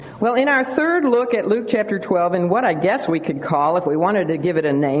Well, in our third look at Luke chapter 12, and what I guess we could call, if we wanted to give it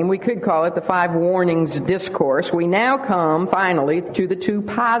a name, we could call it the 5 warnings discourse. We now come, finally, to the 2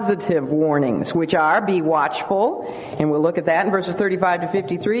 positive warnings, which are be watchful, and we'll look at that in verses 35 to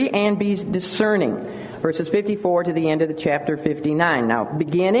 53, and be discerning, verses 54 to the end of the chapter 59. Now,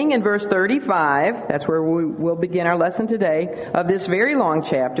 beginning in verse 35, that's where we will begin our lesson today, of this very long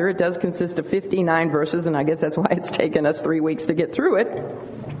chapter. It does consist of 59 verses, and I guess that's why it's taken us 3 weeks to get through it.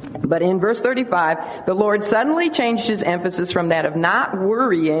 But in verse 35, the Lord suddenly changed his emphasis from that of not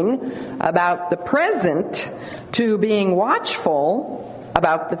worrying about the present to being watchful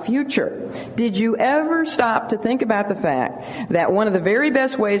about the future. Did you ever stop to think about the fact that one of the very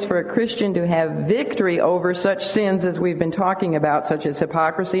best ways for a Christian to have victory over such sins as we've been talking about, such as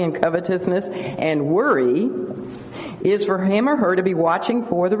hypocrisy and covetousness and worry, is for him or her to be watching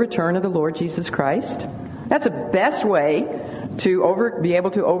for the return of the Lord Jesus Christ? That's the best way to be able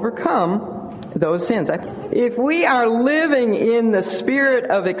to overcome those sins. If we are living in the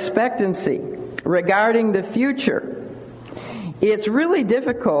spirit of expectancy regarding the future, it's really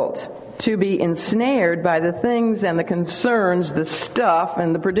difficult to be ensnared by the things and the concerns, the stuff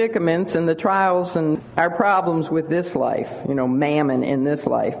and the predicaments and the trials and our problems with this life, mammon in this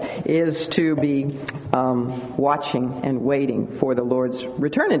life, is to be watching and waiting for the Lord's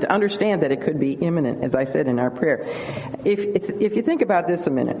return and to understand that it could be imminent, as I said in our prayer. If you think about this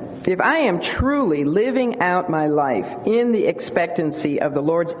a minute, if I am truly living out my life in the expectancy of the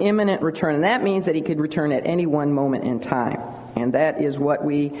Lord's imminent return, and that means that he could return at any one moment in time. And that is what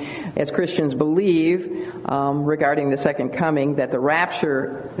we, as Christians, believe regarding the second coming, that the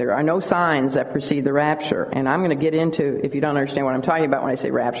rapture, there are no signs that precede the rapture. And I'm going to get into, if you don't understand what I'm talking about when I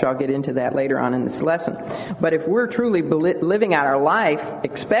say rapture, I'll get into that later on in this lesson. But if we're truly living out our life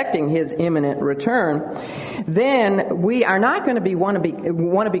expecting his imminent return, then we are not going to want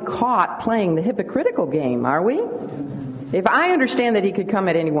to be caught playing the hypocritical game, are we? If I understand that he could come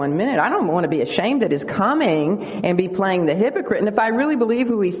at any one minute, I don't want to be ashamed at his coming and be playing the hypocrite. And if I really believe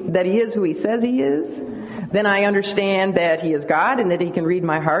that he is who he says he is, then I understand that he is God and that he can read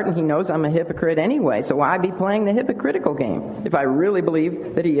my heart and he knows I'm a hypocrite anyway. So why be playing the hypocritical game? If I really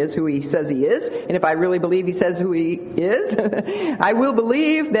believe that he is who he says he is, and if I really believe he says who he is, I will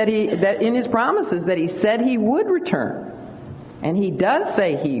believe that in his promises that he said he would return. And he does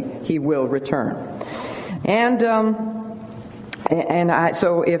say he will return.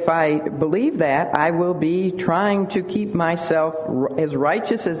 So if I believe that, I will be trying to keep myself as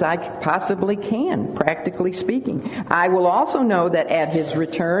righteous as I possibly can, practically speaking. I will also know that at his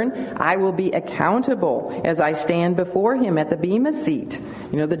return, I will be accountable as I stand before him at the bema seat,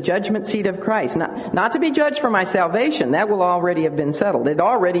 the judgment seat of Christ. Not to be judged for my salvation. That will already have been settled. It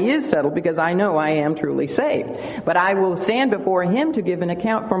already is settled because I know I am truly saved. But I will stand before him to give an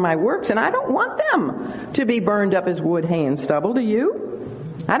account for my works, and I don't want them to be burned up as wood, hay, and stubble. Do you?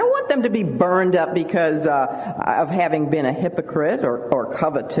 I don't want them to be burned up because of having been a hypocrite or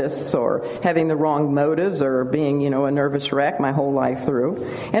covetous or having the wrong motives or being, a nervous wreck my whole life through.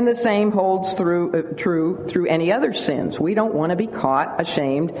 And the same holds true through any other sins. We don't want to be caught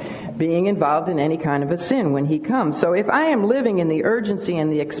ashamed being involved in any kind of a sin when he comes. So if I am living in the urgency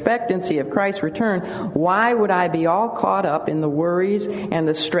and the expectancy of Christ's return, why would I be all caught up in the worries and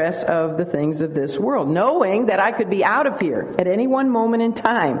the stress of the things of this world, knowing that I could be out of here at any one moment in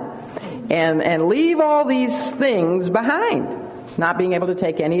time and leave all these things behind, not being able to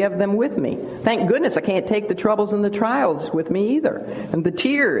take any of them with me. Thank goodness I can't take the troubles and the trials with me either, and the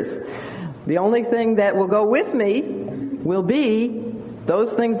tears. The only thing that will go with me will be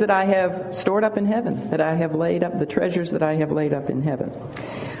those things that I have stored up in heaven, that I have laid up, the treasures that I have laid up in heaven.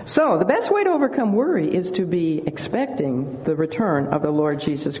 So, the best way to overcome worry is to be expecting the return of the Lord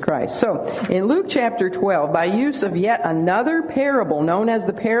Jesus Christ. So, in Luke chapter 12, by use of yet another parable known as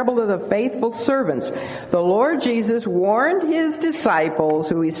the parable of the faithful servants, the Lord Jesus warned his disciples,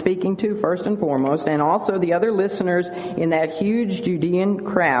 who he's speaking to first and foremost, and also the other listeners in that huge Judean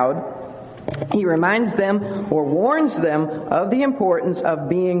crowd. He reminds them or warns them of the importance of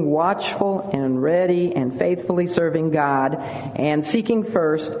being watchful and ready and faithfully serving God and seeking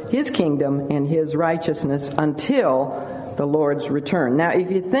first his kingdom and his righteousness until the Lord's return. Now,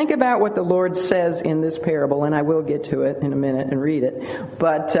 if you think about what the Lord says in this parable, and I will get to it in a minute and read it,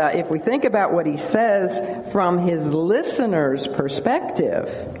 but if we think about what he says from his listeners' perspective,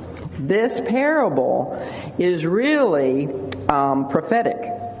 this parable is really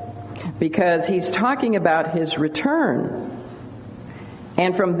prophetic. Because he's talking about his return.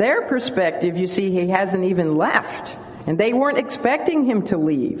 And from their perspective, you see, he hasn't even left. And they weren't expecting him to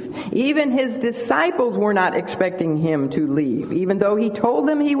leave. Even his disciples were not expecting him to leave. Even though he told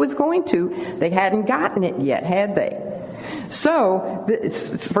them he was going to, they hadn't gotten it yet, had they? So,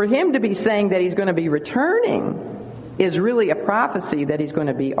 for him to be saying that he's going to be returning is really a prophecy that he's going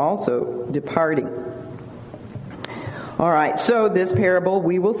to be also departing. All right, so this parable,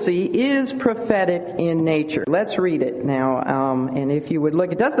 we will see, is prophetic in nature. Let's read it now. And if you would look,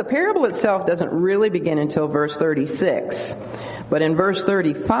 the parable itself doesn't really begin until verse 36. But in verse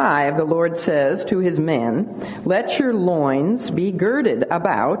 35, the Lord says to his men, "Let your loins be girded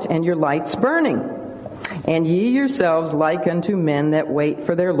about, and your lights burning. And ye yourselves like unto men that wait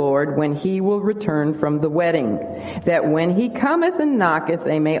for their Lord, when he will return from the wedding, that when he cometh and knocketh,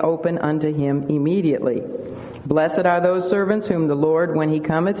 they may open unto him immediately. Blessed are those servants whom the Lord, when he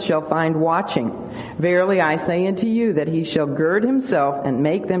cometh, shall find watching. Verily I say unto you, that he shall gird himself and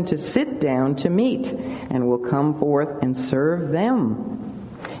make them to sit down to meat, and will come forth and serve them.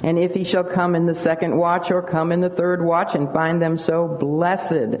 And if he shall come in the second watch, or come in the third watch, and find them so,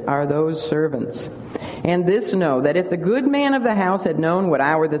 blessed are those servants. And this know, that if the good man of the house had known what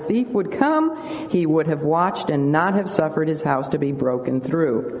hour the thief would come, he would have watched and not have suffered his house to be broken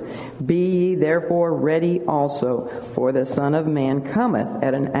through. Be ye therefore ready also, for the Son of Man cometh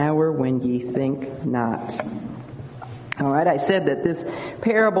at an hour when ye think not." All right, I said that this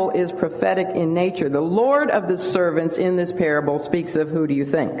parable is prophetic in nature. The Lord of the servants in this parable speaks of who do you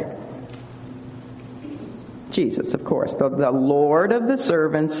think? Jesus, of course. The Lord of the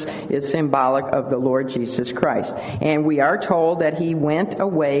servants is symbolic of the Lord Jesus Christ. And we are told that he went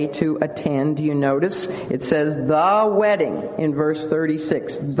away to attend. Do you notice? It says the wedding in verse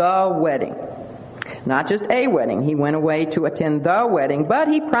 36. The wedding. Not just a wedding. He went away to attend the wedding, but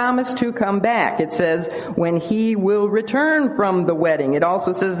he promised to come back. It says, when he will return from the wedding. It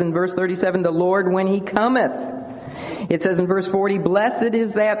also says in verse 37, the Lord when he cometh. It says in verse 40, blessed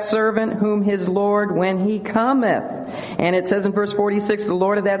is that servant whom his Lord when he cometh. And it says in verse 46, the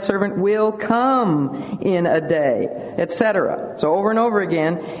Lord of that servant will come in a day, etc. So over and over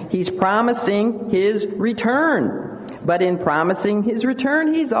again, he's promising his return. But in promising his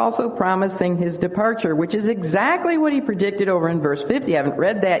return, he's also promising his departure, which is exactly what he predicted over in verse 50. I haven't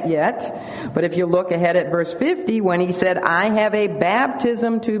read that yet. But if you look ahead at verse 50, when he said, I have a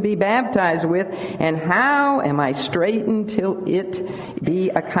baptism to be baptized with, and how am I straitened till it be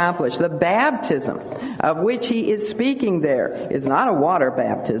accomplished? The baptism of which he is speaking there is not a water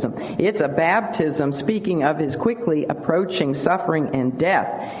baptism. It's a baptism speaking of his quickly approaching suffering and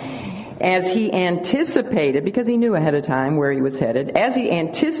death. As he anticipated, because he knew ahead of time where he was headed, as he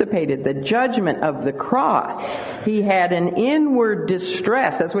anticipated the judgment of the cross, he had an inward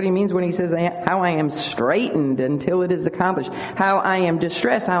distress. That's what he means when he says, how I am straitened until it is accomplished. How I am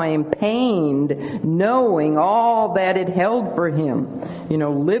distressed, how I am pained, knowing all that it held for him. You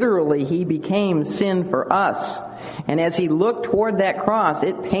know, literally, he became sin for us. And as he looked toward that cross,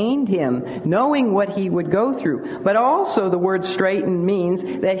 it pained him, knowing what he would go through. But also the word straitened means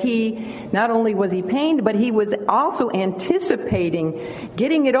that he, not only was he pained, but he was also anticipating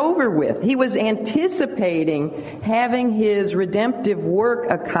getting it over with. He was anticipating having his redemptive work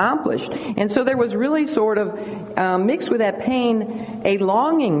accomplished. And so there was really sort of, mixed with that pain, a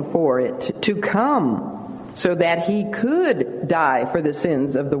longing for it to come, so that he could die for the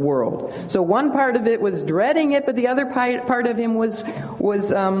sins of the world. So one part of it was dreading it, but the other part of him was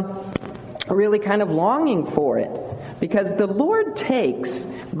really kind of longing for it. Because the Lord takes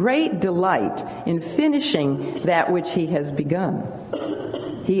great delight in finishing that which he has begun.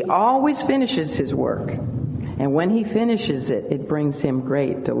 He always finishes his work. And when he finishes it, it brings him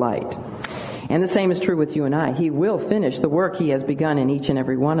great delight. And the same is true with you and I. He will finish the work he has begun in each and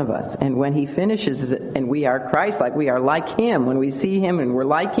every one of us. And when he finishes it, and we are Christ-like, we are like him, when we see him and we're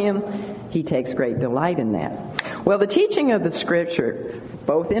like him, he takes great delight in that. Well, the teaching of the Scripture,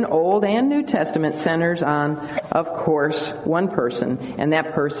 both in Old and New Testament, centers on, of course, one person, and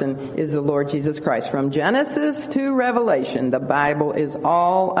that person is the Lord Jesus Christ. From Genesis to Revelation, the Bible is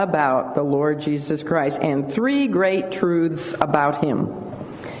all about the Lord Jesus Christ and three great truths about him.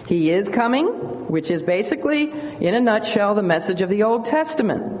 He is coming, which is basically, in a nutshell, the message of the Old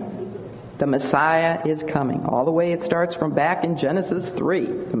Testament. The Messiah is coming. All the way it starts from back in Genesis 3.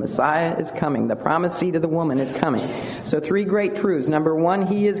 The Messiah is coming. The promised seed of the woman is coming. So three great truths. Number one,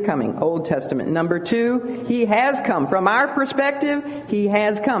 he is coming. Old Testament. Number two, he has come. From our perspective, he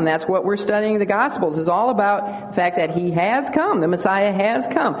has come. That's what we're studying the Gospels is all about, the fact that he has come. The Messiah has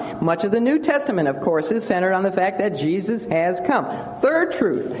come. Much of the New Testament, of course, is centered on the fact that Jesus has come. Third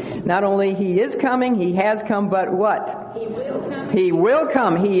truth, not only he is coming, he has come, but what? He will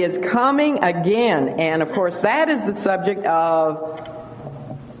come. He is coming again. And of course, that is the subject of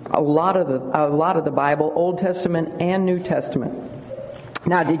a lot of the Bible, Old Testament and New Testament.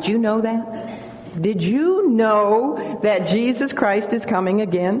 Now, did you know that? Did you know that Jesus Christ is coming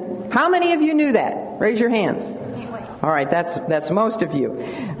again? How many of you knew that? Raise your hands. All right, that's most of you.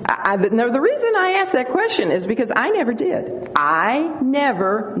 The reason I asked that question is because I never did. I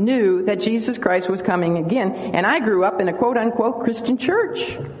never knew that Jesus Christ was coming again, and I grew up in a quote-unquote Christian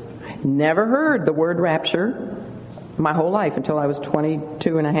church. Never heard the word rapture my whole life until I was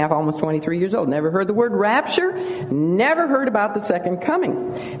 22 and a half, almost 23 years old. Never heard the word rapture, never heard about the second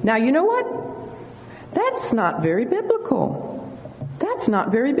coming. Now, you know what? That's not very biblical. That's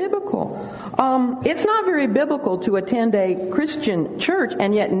not very biblical. It's not very biblical to attend a Christian church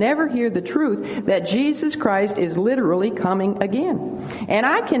and yet never hear the truth that Jesus Christ is literally coming again. And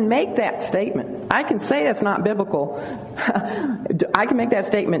I can make that statement. I can say that's not biblical. I can make that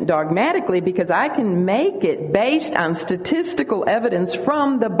statement dogmatically because I can make it based on statistical evidence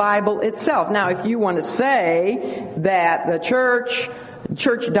from the Bible itself. Now, if you want to say that the church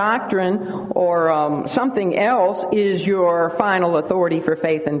doctrine or something else is your final authority for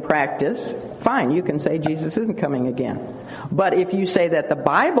faith and practice, fine, you can say Jesus isn't coming again. But if you say that the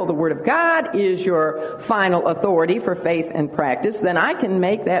Bible, the Word of God, is your final authority for faith and practice, then I can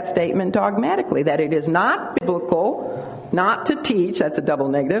make that statement dogmatically, that it is not biblical not to teach, that's a double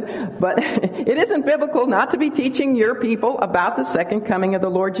negative, but it isn't biblical not to be teaching your people about the second coming of the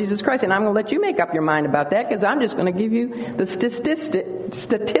Lord Jesus Christ. And I'm going to let you make up your mind about that because I'm just going to give you the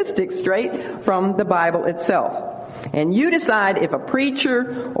statistics straight from the Bible itself. And you decide if a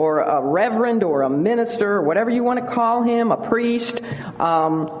preacher or a reverend or a minister or whatever you want to call him, a priest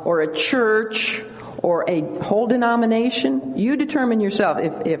or a church or a whole denomination, you determine yourself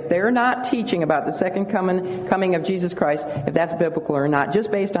if they're not teaching about the second coming of Jesus Christ, if that's biblical or not, just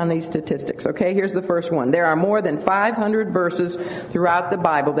based on these statistics. Okay, here's the first one. There are more than 500 verses throughout the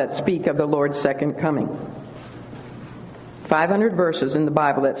Bible that speak of the Lord's second coming. 500 verses in the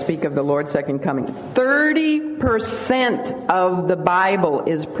Bible that speak of the Lord's second coming. 30% of the Bible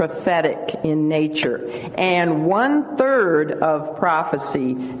is prophetic in nature, and 1/3 of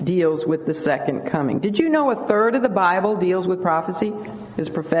prophecy deals with the second coming. Did you know 1/3 of the Bible deals with prophecy, is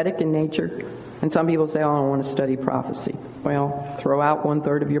prophetic in nature? And some people say, oh, I don't want to study prophecy. Well, throw out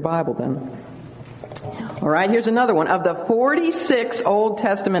 1/3 of your Bible then. All right, here's another one. Of the 46 Old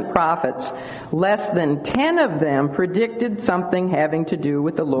Testament prophets, less than 10 of them predicted something having to do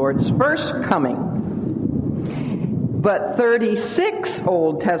with the Lord's first coming. But 36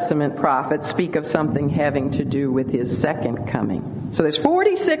 Old Testament prophets speak of something having to do with his second coming. So there's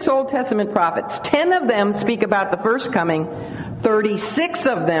 46 Old Testament prophets. 10 of them speak about the first coming. 36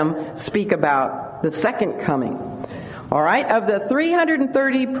 of them speak about the second coming. All right, of the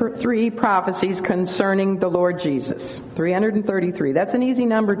 333 prophecies concerning the Lord Jesus, 333, that's an easy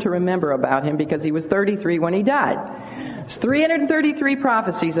number to remember about him because he was 33 when he died. It's 333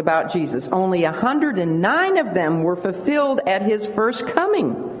 prophecies about Jesus. Only 109 of them were fulfilled at his first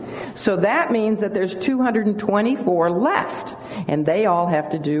coming. So that means that there's 224 left, and they all have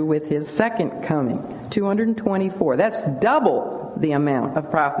to do with his second coming. 224. That's double the amount of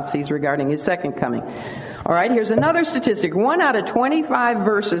prophecies regarding his second coming. All right, here's another statistic. 1 out of 25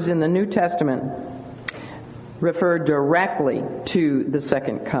 verses in the New Testament refer directly to the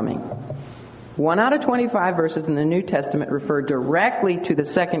second coming. 1 out of 25 verses in the New Testament refer directly to the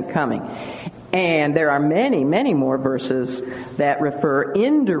second coming. And there are many, many more verses that refer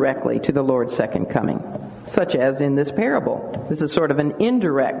indirectly to the Lord's second coming, such as in this parable. This is sort of an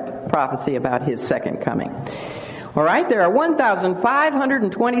indirect prophecy about his second coming. All right, there are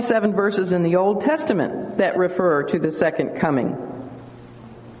 1,527 verses in the Old Testament that refer to the second coming.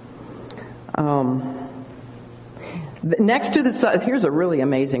 Here's a really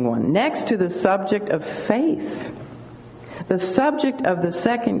amazing one. Next to the subject of faith, the subject of the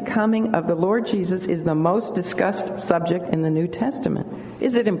second coming of the Lord Jesus is the most discussed subject in the New Testament.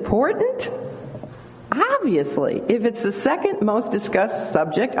 Is it important? Obviously. If it's the second most discussed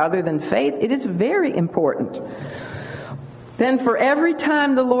subject other than faith, it is very important. Then for every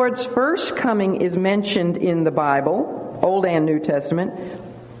time the Lord's first coming is mentioned in the Bible, Old and New Testament,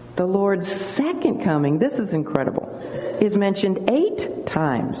 the Lord's second coming, this is incredible, is mentioned 8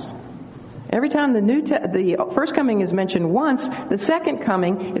 times. Every time the first coming is mentioned once, the second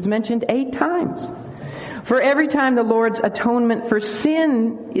coming is mentioned 8 times. For every time the Lord's atonement for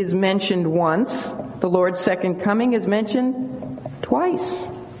sin is mentioned once, the Lord's second coming is mentioned twice.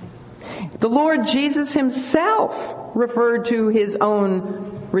 The Lord Jesus himself referred to his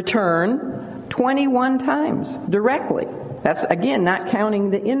own return 21 times directly. That's, again, not counting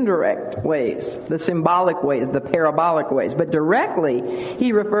the indirect ways, the symbolic ways, the parabolic ways. But directly,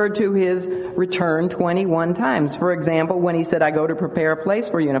 he referred to his return 21 times. For example, when he said, I go to prepare a place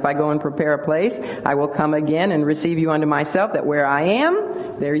for you, and if I go and prepare a place, I will come again and receive you unto myself, that where I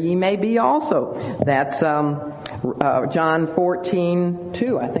am, there ye may be also. That's John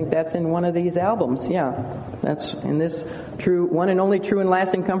 14:2. I think that's in one of these albums. Yeah, that's in this true, one and only true and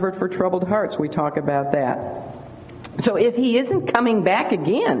lasting comfort for troubled hearts. We talk about that. So if he isn't coming back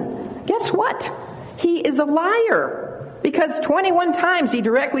again, guess what? He is a liar. Because 21 times he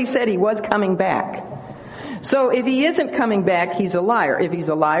directly said he was coming back. So if he isn't coming back, he's a liar. If he's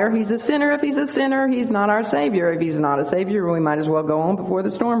a liar, he's a sinner. If he's a sinner, he's not our Savior. If he's not a Savior, we might as well go home before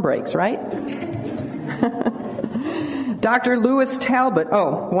the storm breaks, right? Dr. Lewis Talbot,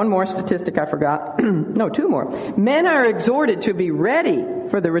 one more statistic I forgot. No, two more. Men are exhorted to be ready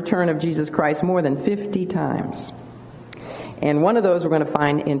for the return of Jesus Christ more than 50 times. And one of those we're going to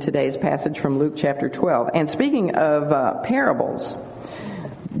find in today's passage from Luke chapter 12. And speaking of parables,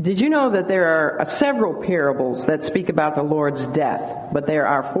 did you know that there are several parables that speak about the Lord's death, but there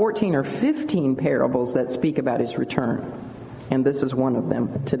are 14 or 15 parables that speak about his return? And this is one of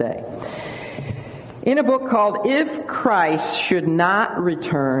them today. In a book called If Christ Should Not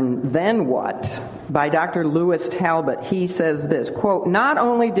Return, Then What? By Dr. Lewis Talbot, he says this, quote, not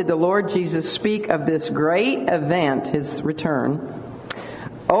only did the Lord Jesus speak of this great event, his return,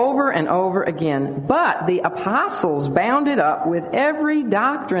 over and over again, but the apostles bound it up with every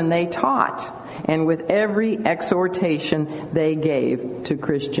doctrine they taught and with every exhortation they gave to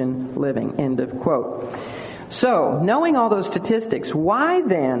Christian living, end of quote. So, knowing all those statistics, why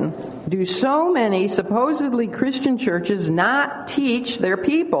then do so many supposedly Christian churches not teach their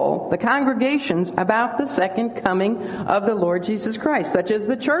people, the congregations, about the second coming of the Lord Jesus Christ, such as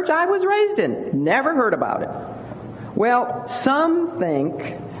the church I was raised in? Never heard about it. Well, some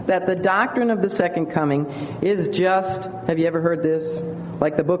think that the doctrine of the second coming is just, have you ever heard this?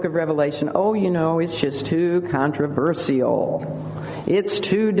 Like the book of Revelation, it's just too controversial. It's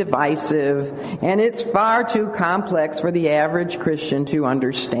too divisive, and it's far too complex for the average Christian to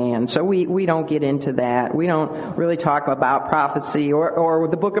understand. So we don't get into that. We don't really talk about prophecy or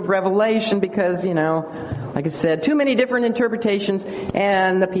the book of Revelation because, like I said, too many different interpretations,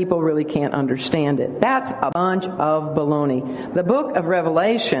 and the people really can't understand it. That's a bunch of baloney. The book of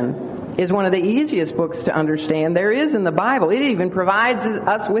Revelation is one of the easiest books to understand there is in the Bible. It even provides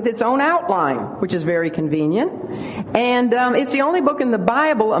us with its own outline, which is very convenient. And it's the only book in the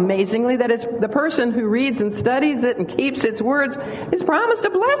Bible, amazingly, that is the person who reads and studies it and keeps its words is promised a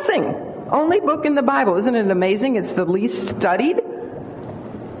blessing. Only book in the Bible. Isn't it amazing? It's the least studied.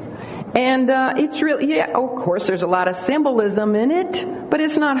 And it's really, of course, there's a lot of symbolism in it, but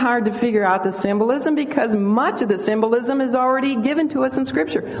it's not hard to figure out the symbolism because much of the symbolism is already given to us in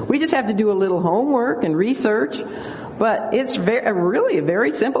Scripture. We just have to do a little homework and research, but it's really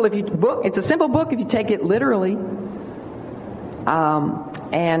very simple. It's a simple book if you take it literally.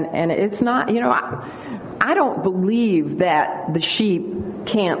 And it's not, I don't believe that the sheep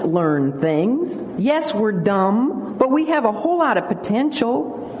can't learn things. Yes, we're dumb, but we have a whole lot of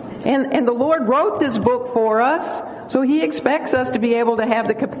potential. And the Lord wrote this book for us, so He expects us to be able to have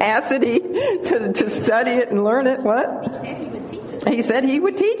the capacity to study it and learn it. What? He said He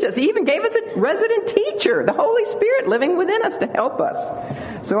would teach us. He even gave us a resident teacher, the Holy Spirit living within us to help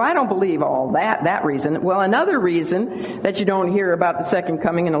us. So I don't believe all that reason. Well, another reason that you don't hear about the second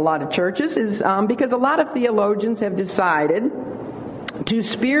coming in a lot of churches is because a lot of theologians have decided to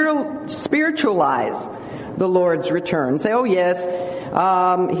spiritualize the Lord's return. Say, yes,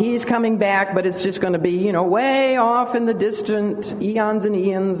 He's coming back, but it's just going to be, way off in the distant eons and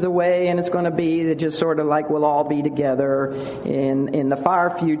eons away, and it's going to be just sort of like we'll all be together in the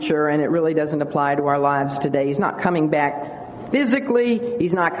far future, and it really doesn't apply to our lives today. He's not coming back physically.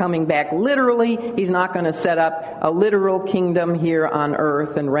 He's not coming back literally. He's not going to set up a literal kingdom here on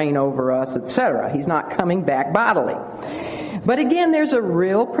earth and reign over us, etc. He's not coming back bodily. But again, there's a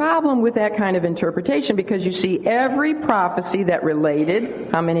real problem with that kind of interpretation because you see every prophecy that related,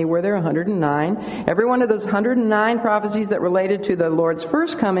 how many were there? 109. Every one of those 109 prophecies that related to the Lord's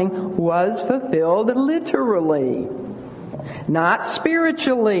first coming was fulfilled literally. Not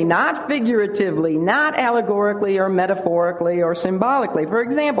spiritually, not figuratively, not allegorically or metaphorically or symbolically. For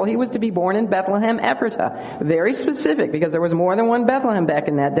example, He was to be born in Bethlehem, Ephratah. Very specific because there was more than one Bethlehem back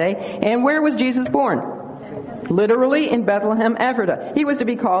in that day. And where was Jesus born? Literally in Bethlehem Ephratah. He was to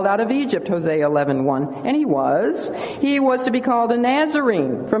be called out of Egypt, Hosea 11:1, and he was. He was to be called a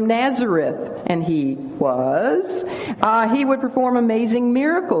Nazarene from Nazareth, and he was. He would perform amazing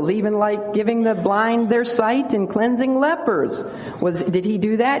miracles, even like giving the blind their sight and cleansing lepers. Did he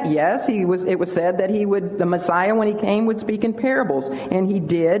do that? Yes. It was said that the Messiah, when he came, would speak in parables, and he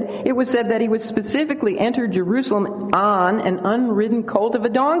did. It was said that he would specifically enter Jerusalem on an unridden colt of a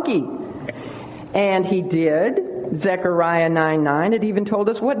donkey. And he did. Zechariah 9:9, it even told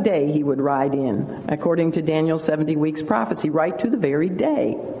us what day he would ride in, according to Daniel's 70 weeks prophecy, right to the very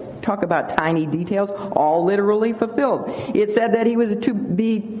day. Talk about tiny details, all literally fulfilled. It said that he was to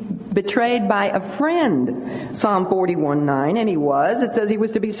be betrayed by a friend, Psalm 41:9, and he was. It says he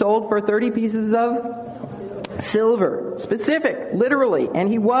was to be sold for 30 pieces of silver, specific, literally, and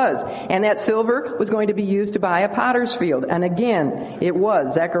he was. And that silver was going to be used to buy a potter's field. And again, it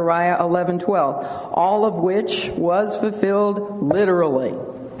was, Zechariah 11:12, all of which was fulfilled literally.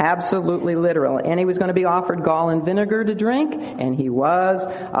 Absolutely literal. And he was going to be offered gall and vinegar to drink, and he was.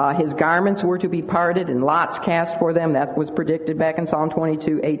 His garments were to be parted and lots cast for them. That was predicted back in Psalm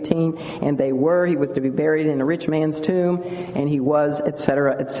 22:18, and they were. He was to be buried in a rich man's tomb, and he was,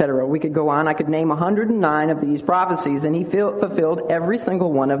 etc., etc. We could go on. I could name 109 of these prophecies, and he fulfilled every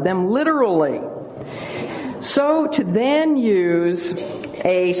single one of them literally. So to then use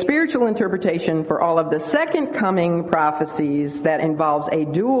a spiritual interpretation for all of the second coming prophecies that involves a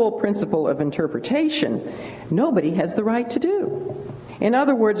dual principle of interpretation, nobody has the right to do. In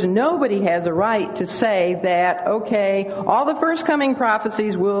other words, nobody has a right to say that, okay, all the first coming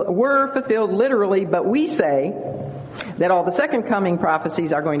prophecies were fulfilled literally, but we say that all the second coming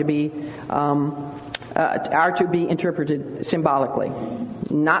prophecies are going to be interpreted symbolically.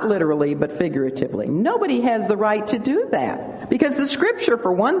 Not literally, but figuratively. Nobody has the right to do that. Because the Scripture,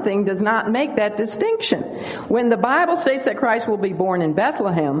 for one thing, does not make that distinction. When the Bible states that Christ will be born in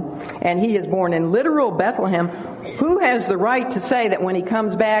Bethlehem, and he is born in literal Bethlehem, who has the right to say that when he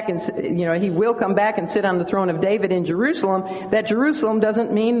comes back, and he will come back and sit on the throne of David in Jerusalem, that Jerusalem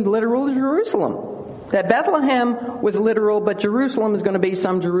doesn't mean literal Jerusalem? That Bethlehem was literal, but Jerusalem is going to be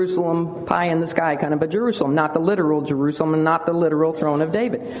some Jerusalem pie in the sky kind of a Jerusalem, not the literal Jerusalem and not the literal throne of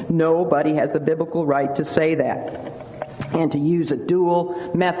David. Nobody has the biblical right to say that and to use a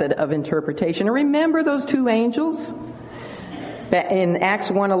dual method of interpretation. And remember those two angels in Acts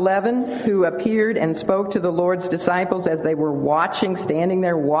 1:11 who appeared and spoke to the Lord's disciples as they were standing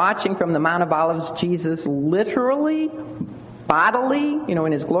there watching from the Mount of Olives, Jesus literally, bodily,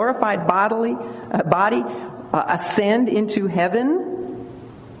 in his glorified body, ascend into heaven.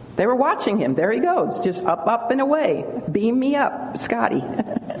 They were watching him. There he goes, just up and away. Beam me up, Scotty.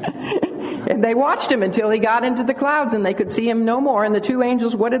 And they watched him until he got into the clouds and they could see him no more. And the two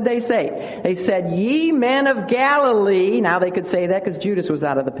angels, what did they say? They said, "Ye men of Galilee." Now they could say that because Judas was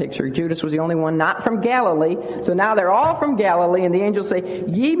out of the picture. Judas was the only one not from Galilee. So now they're all from Galilee. And the angels say,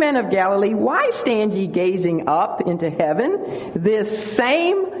 "Ye men of Galilee, why stand ye gazing up into heaven? This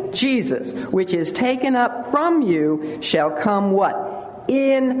same Jesus, which is taken up from you, shall come" what?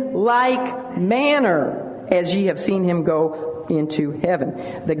 "In like manner as ye have seen him go into heaven."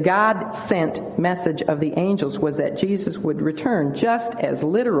 The God-sent message of the angels was that Jesus would return just as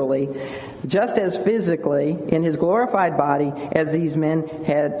literally, just as physically in his glorified body as these men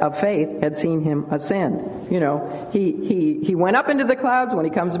of faith had seen him ascend. He went up into the clouds. When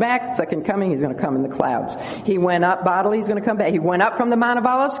he comes back, second coming, he's going to come in the clouds. He went up bodily, he's going to come back. He went up from the Mount of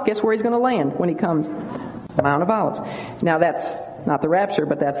Olives. Guess where he's going to land when he comes? The Mount of Olives. Now that's not the rapture,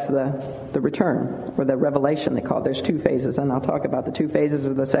 but that's the return, or the revelation they call it. There's two phases, and I'll talk about the two phases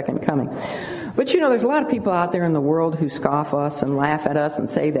of the second coming. But there's a lot of people out there in the world who scoff us and laugh at us and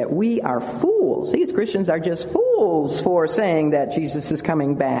say that we are fools. These Christians are just fools for saying that Jesus is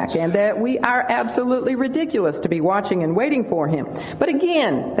coming back, and that we are absolutely ridiculous to be watching and waiting for him. But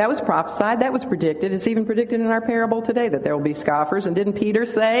again, that was prophesied, that was predicted. It's even predicted in our parable today that there will be scoffers. And didn't Peter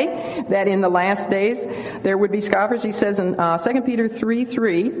say that in the last days there would be scoffers? He says in 2 Peter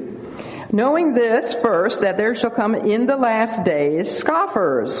 3:3, "Knowing this first, that there shall come in the last days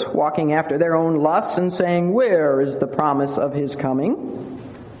scoffers, walking after their own lusts and saying, where is the promise of his coming?"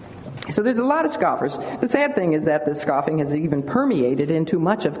 So there's a lot of scoffers. The sad thing is that the scoffing has even permeated into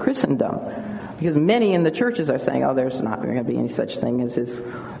much of Christendom. Because many in the churches are saying, there's not going to be any such thing as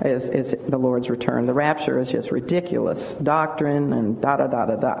the Lord's return. The rapture is just ridiculous doctrine and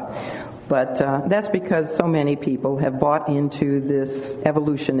da-da-da-da-da. But that's because so many people have bought into this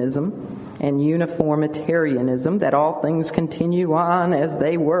evolutionism and uniformitarianism, that all things continue on as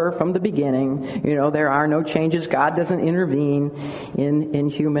they were from the beginning. There are no changes. God doesn't intervene in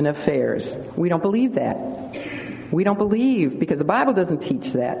human affairs. We don't believe that. We don't believe, because the Bible doesn't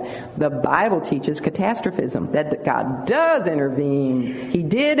teach that. The Bible teaches catastrophism, that God does intervene. He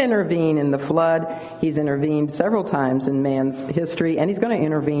did intervene in the flood. He's intervened several times in man's history, and he's going to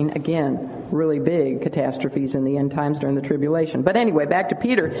intervene again. Really big catastrophes in the end times during the tribulation. But anyway, back to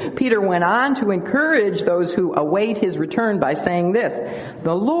Peter. Peter went on to encourage those who await his return by saying this: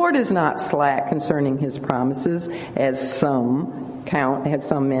 "The Lord is not slack concerning his promises, as some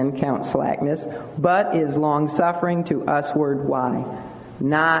men count slackness, but is long-suffering to usward." Why?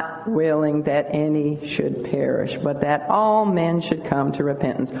 "Not willing that any should perish, but that all men should come to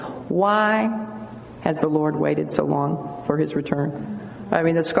repentance." Why has the Lord waited so long for his return? I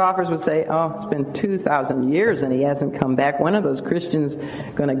mean, the scoffers would say, it's been 2,000 years and he hasn't come back. When are those Christians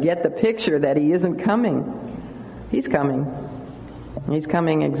going to get the picture that he isn't coming? He's coming. He's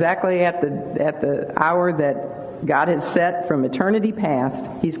coming exactly at the hour that God has set from eternity past.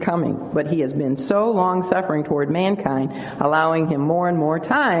 He's coming. But he has been so long-suffering toward mankind, allowing him more and more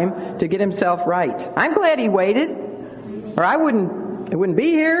time to get himself right. I'm glad he waited, or I wouldn't be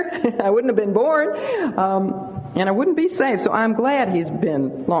here. I wouldn't have been born. And I wouldn't be saved. So I'm glad he's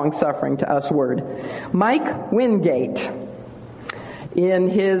been long-suffering to usward. Mike Wingate, in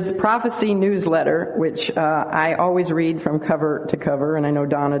his prophecy newsletter, which I always read from cover to cover, and I know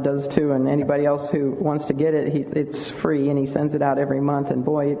Donna does too, and anybody else who wants to get it, it's free, and he sends it out every month, and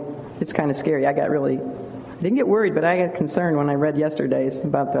boy, it's kind of scary. I didn't get worried, but I got concerned when I read yesterday's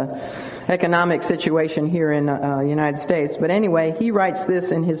about the economic situation here in the United States. But anyway, he writes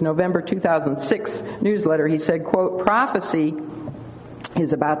this in his November 2006 newsletter. He said, quote, "Prophecy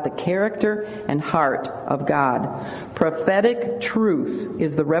is about the character and heart of God. Prophetic truth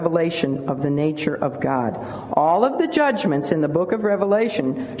is the revelation of the nature of God. All of the judgments in the book of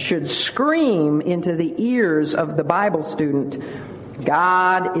Revelation should scream into the ears of the Bible student,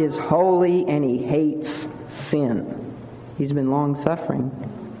 God is holy and he hates sin." He's been long-suffering,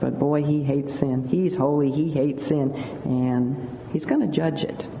 but boy, he hates sin. He's holy, he hates sin, and he's going to judge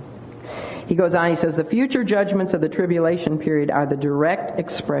it. He goes on, he says, "The future judgments of the tribulation period are the direct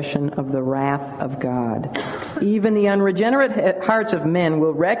expression of the wrath of God. Even the unregenerate hearts of men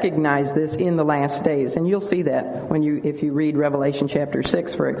will recognize this in the last days." And you'll see that if you read Revelation chapter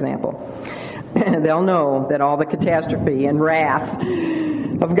 6, for example. They'll know that all the catastrophe and wrath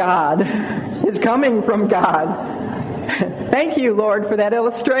of God is coming from God. Thank you, Lord, for that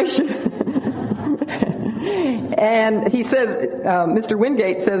illustration. And he says, Mr.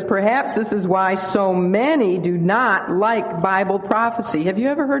 Wingate says, "Perhaps this is why so many do not like Bible prophecy." Have you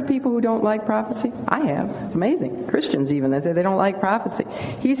ever heard people who don't like prophecy? I have. It's amazing. Christians even, they say they don't like prophecy.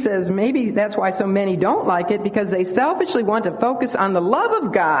 He says maybe that's why so many don't like it, because they selfishly want to focus on the love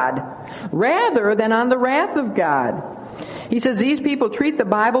of God rather than on the wrath of God. He says these people treat the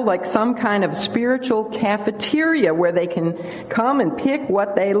Bible like some kind of spiritual cafeteria where they can come and pick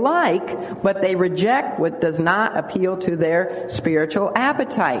what they like, but they reject what does not appeal to their spiritual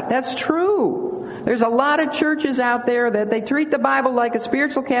appetite. That's true. There's a lot of churches out there that they treat the Bible like a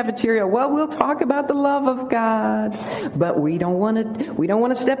spiritual cafeteria. Well, we'll talk about the love of God, but we don't want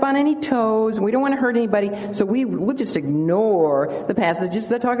to step on any toes. We don't want to hurt anybody, so we'll just ignore the passages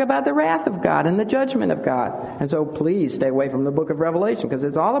that talk about the wrath of God and the judgment of God. And so please stay away from the book of Revelation, because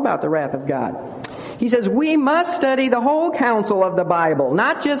it's all about the wrath of God. He says we must study the whole counsel of the Bible,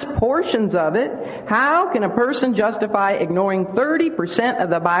 not just portions of it. How can a person justify ignoring 30% of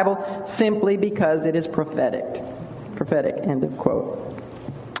the Bible simply because it is prophetic? Prophetic, end of quote.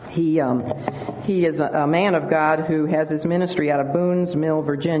 He is a man of God who has his ministry out of Boone's Mill,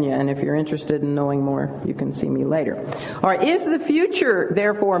 Virginia, and if you're interested in knowing more, you can see me later. All right, if the future,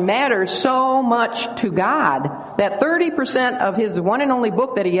 therefore, matters so much to God that 30% of his one and only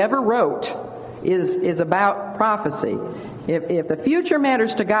book that he ever wrote is about prophecy, if the future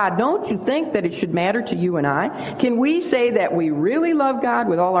matters to God, don't you think that it should matter to you and I? Can we say that we really love God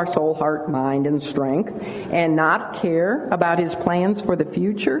with all our soul, heart, mind, and strength, and not care about his plans for the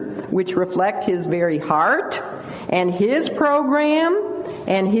future, which reflect his very heart and his program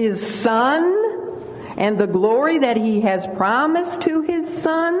and his Son and the glory that he has promised to his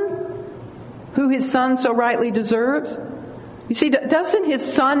Son, who his Son so rightly deserves? You see, doesn't his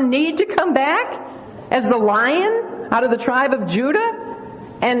Son need to come back as the Lion out of the tribe of Judah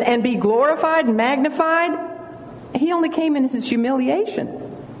and be glorified and magnified? He only came in his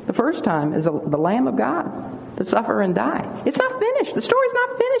humiliation the first time as the Lamb of God. to suffer and die. It's not finished. The story's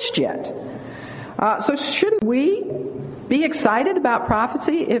not finished yet. So shouldn't we be excited about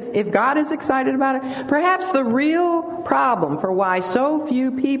prophecy if God is excited about it? Perhaps the real problem for why so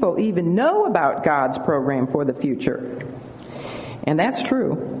few people even know about God's program for the future. And that's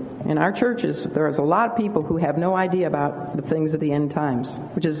true. In our churches, there's a lot of people who have no idea about the things of the end times,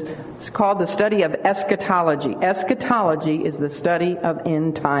 which is called the study of eschatology. Eschatology is the study of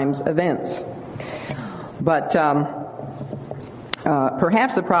end times events. But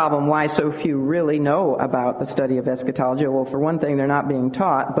perhaps the problem why so few really know about the study of eschatology, well, for one thing, they're not being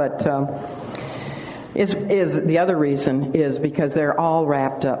taught, but is the other reason is because they're all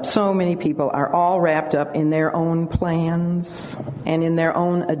wrapped up. So many people are all wrapped up in their own plans and in their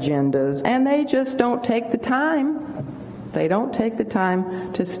own agendas, and they just don't take the time. They don't take the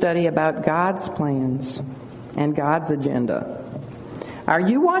time to study about God's plans and God's agenda. Are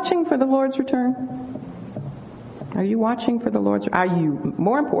you watching for the Lord's return? Are you watching for the Lord's?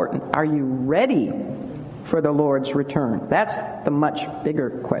 More important, are you ready for the Lord's return? That's the much bigger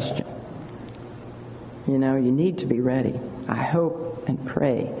question. You know, you need to be ready. I hope and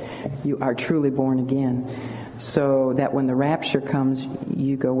pray you are truly born again, so that when the rapture comes,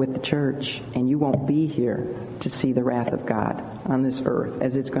 you go with the church and you won't be here to see the wrath of God on this earth,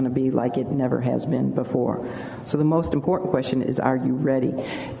 as it's going to be like it never has been before. So the most important question is, are you ready?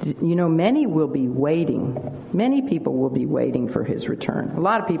 You know, many will be waiting. Many people will be waiting for his return. A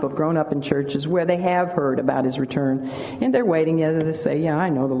lot of people have grown up in churches where they have heard about his return, and they're waiting to say, yeah, I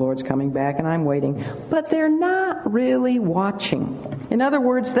know the Lord's coming back and I'm waiting. But they're not really watching. In other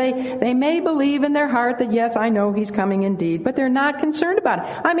words, they may believe in their heart that, yes, I know he's coming indeed, but they're not concerned about it.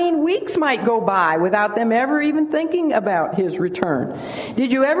 I mean, weeks might go by without them ever even thinking about his return.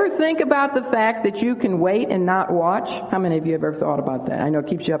 Did you ever think about the fact that you can wait and not watch? How many of you have ever thought about that? I know it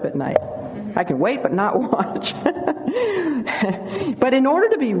keeps you up at night. I can wait but not watch. But in order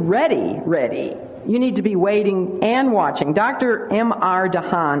to be ready, you need to be waiting and watching. Dr. M.R.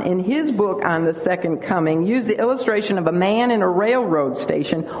 DeHaan, in his book on the second coming, used the illustration of a man in a railroad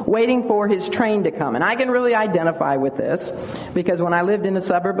station waiting for his train to come. And I can really identify with this, because when I lived in a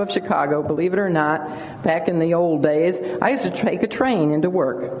suburb of Chicago, believe it or not, back in the old days, I used to take a train into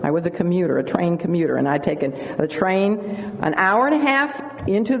work. I was a train commuter, and I'd take a train an hour and a half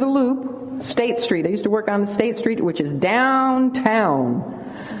into the loop, State Street. I used to work on the State Street, which is downtown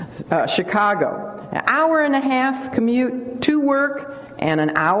Chicago. An hour and a half commute to work and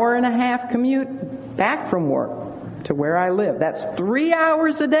an hour and a half commute back from work to where I live. That's 3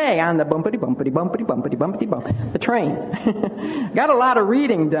 hours a day on the bumpity bump, the train. Got a lot of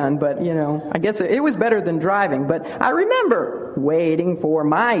reading done, but I guess it was better than driving. But I remember waiting for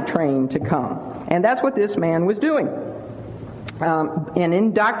my train to come. And that's what this man was doing. And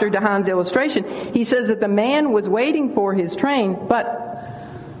in Dr. DeHaan's illustration, he says that the man was waiting for his train, but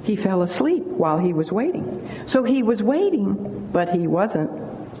he fell asleep while he was waiting. So he was waiting, but he wasn't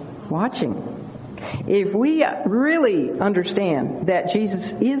watching. If we really understand that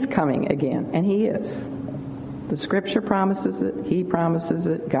Jesus is coming again, and he is, the Scripture promises it, he promises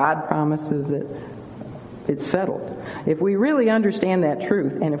it, God promises it, it's settled. If we really understand that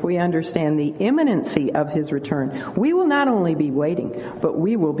truth, and if we understand the imminency of his return, we will not only be waiting, but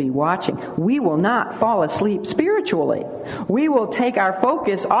we will be watching. We will not fall asleep spiritually. We will take our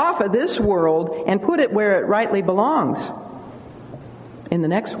focus off of this world and put it where it rightly belongs, in the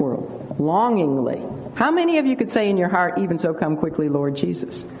next world, longingly. How many of you could say in your heart, even so come quickly, Lord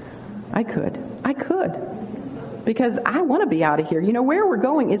Jesus? I could. Because I want to be out of here. Where we're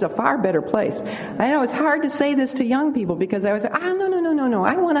going is a far better place. I know it's hard to say this to young people, because I was like, no.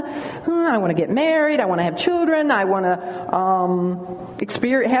 I want to get married. I want to have children. I want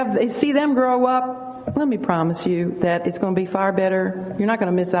to see them grow up. Let me promise you that it's going to be far better. You're not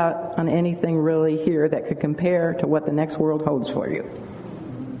going to miss out on anything really here that could compare to what the next world holds for you.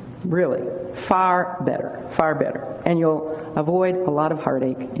 Really, far better. And you'll avoid a lot of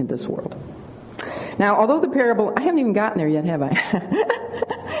heartache in this world. Now, although the parable, I haven't even gotten there yet, have I?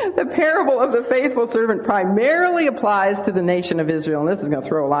 The parable of the faithful servant primarily applies to the nation of Israel. And this is going to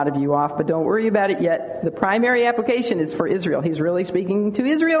throw a lot of you off, but don't worry about it yet. The primary application is for Israel. He's really speaking to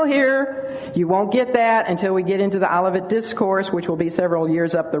Israel here. You won't get that until we get into the Olivet Discourse, which will be several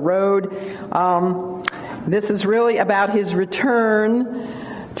years up the road. This is really about his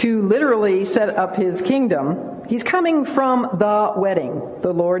return to literally set up his kingdom. He's coming from the wedding.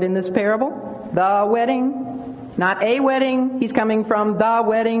 The Lord in this parable. The wedding, not a wedding. He's coming from the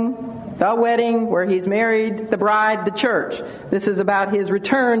wedding where he's married the bride, the church. This is about his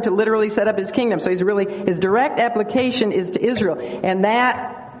return to literally set up his kingdom. So his direct application is to Israel. And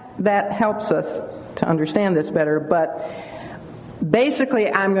that helps us to understand this better, but basically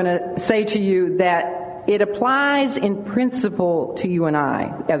I'm going to say to you that it applies in principle to you and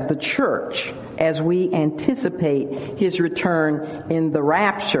I as the church as we anticipate his return in the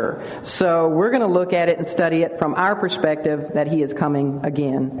rapture. So we're going to look at it and study it from our perspective that he is coming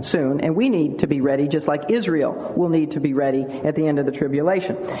again soon. And we need to be ready, just like Israel will need to be ready at the end of the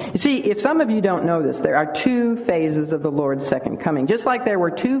tribulation. You see, if some of you don't know this, there are two phases of the Lord's second coming. Just like there were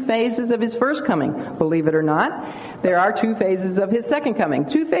two phases of his first coming, believe it or not, there are two phases of his second coming.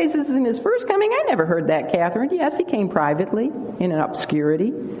 Two phases in his first coming? I never heard that, Catherine. Yes, he came privately in an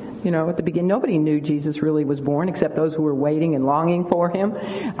obscurity. You know, at the beginning, nobody knew Jesus really was born except those who were waiting and longing for him.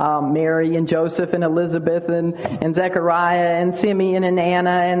 Mary and Joseph and Elizabeth and Zechariah and Simeon and Anna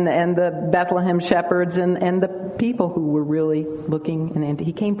and the Bethlehem shepherds and the people who were really looking. And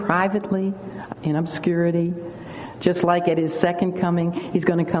he came privately in obscurity. Just like at his second coming, he's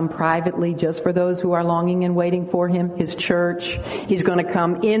going to come privately just for those who are longing and waiting for him, his church. He's going to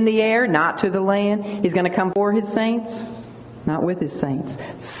come in the air, not to the land. He's going to come for his saints, not with his saints.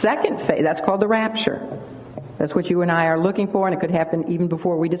 Second phase, that's called the rapture. That's what you and I are looking for, and it could happen even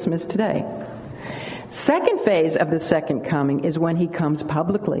before we dismiss today. Second phase of the second coming is when he comes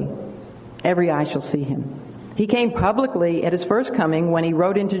publicly. Every eye shall see him. He came publicly at his first coming when he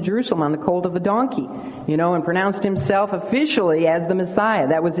rode into Jerusalem on the colt of a donkey, and pronounced himself officially as the Messiah.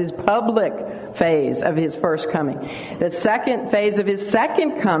 That was his public phase of his first coming. The second phase of his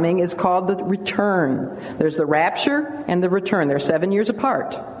second coming is called the return. There's the rapture and the return. They're 7 years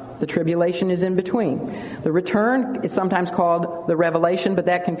apart. The tribulation is in between. The return is sometimes called the revelation, but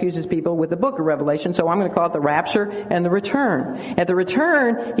that confuses people with the book of Revelation, so I'm going to call it the rapture and the return. At the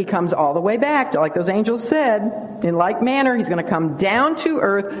return, he comes all the way back, like those angels said. In like manner, he's going to come down to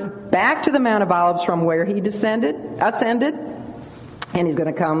earth, back to the Mount of Olives from where he ascended, and he's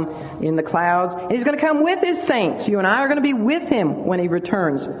going to come in the clouds. And he's going to come with his saints. You and I are going to be with him when he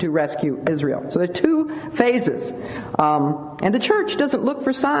returns to rescue Israel. So there's two phases. And the church doesn't look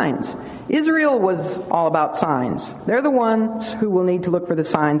for signs. Israel was all about signs. They're the ones who will need to look for the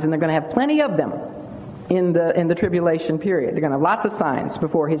signs, and they're going to have plenty of them in the tribulation period. They're going to have lots of signs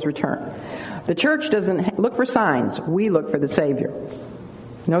before his return. The church doesn't look for signs. We look for the Savior.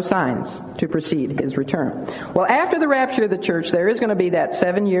 No signs to precede his return. Well, after the rapture of the church, there is going to be that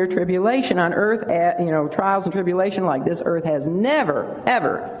 7-year tribulation on earth, trials and tribulation like this earth has never,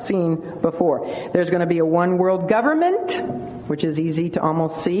 ever seen before. There's going to be a one-world government, which is easy to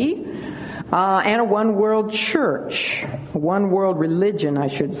almost see, and a one-world church, a one-world religion, I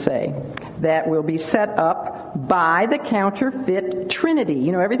should say, that will be set up by the counterfeit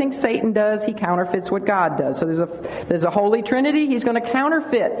Trinity. Everything Satan does, he counterfeits what God does. So there's a holy Trinity. He's going to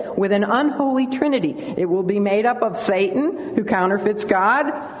counterfeit with an unholy Trinity. It will be made up of Satan, who counterfeits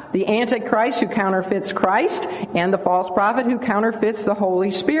God, the Antichrist, who counterfeits Christ, and the false prophet, who counterfeits the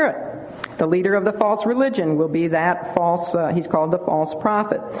Holy Spirit. The leader of the false religion will be that false, he's called the false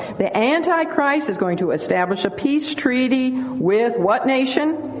prophet. The Antichrist is going to establish a peace treaty with what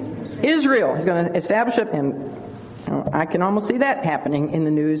nation? Israel. He's going to establish it, and I can almost see that happening in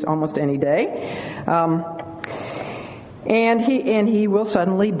the news almost any day. And he will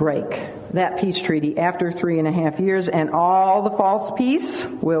suddenly break that peace treaty after 3.5 years, and all the false peace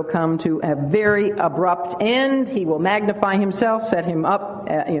will come to a very abrupt end. He will magnify himself, set him up,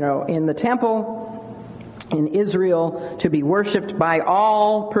 in the temple in Israel to be worshipped by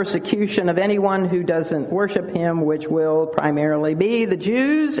all, persecution of anyone who doesn't worship him, which will primarily be the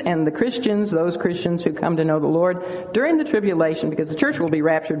Jews and the Christians, those Christians who come to know the Lord during the tribulation, because the church will be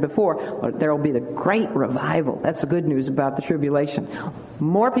raptured before. There will be the great revival. That's the good news about the tribulation.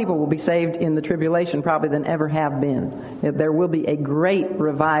 More people will be saved in the tribulation probably than ever have been. There will be a great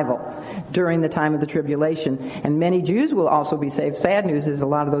revival during the time of the tribulation, and many Jews will also be saved. Sad news is a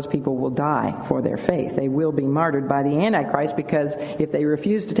lot of those people will die for their faith. They will be martyred by the Antichrist, because if they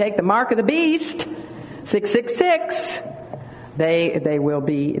refuse to take the mark of the beast, 666,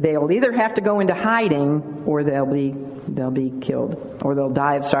 they'll either have to go into hiding, or they'll be killed, or they'll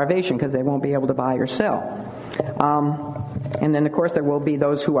die of starvation because they won't be able to buy or sell. And then, of course, there will be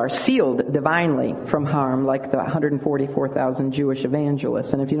those who are sealed divinely from harm, like the 144,000 Jewish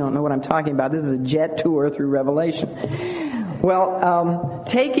evangelists. And if you don't know what I'm talking about, this is a jet tour through Revelation. Well,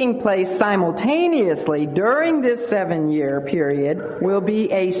 taking place simultaneously during this 7-year period will be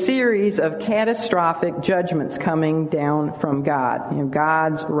a series of catastrophic judgments coming down from God,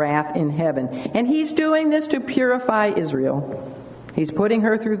 God's wrath in heaven. And he's doing this to purify Israel. He's putting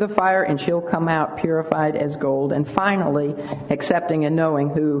her through the fire, and she'll come out purified as gold, and finally accepting and knowing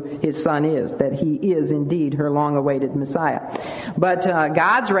who his son is, that he is indeed her long-awaited Messiah. But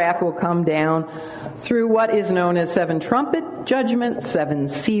God's wrath will come down through what is known as 7 trumpet judgments, 7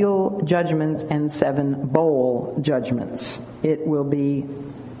 seal judgments, and 7 bowl judgments. It will be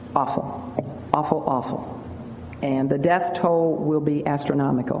awful, awful, awful. And the death toll will be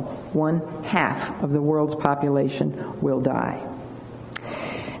astronomical. 1/2 of the world's population will die.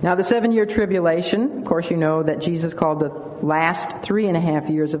 Now, the 7-year tribulation, of course, you know that Jesus called the last 3.5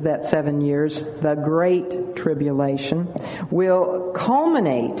 years of that 7 years the Great Tribulation, will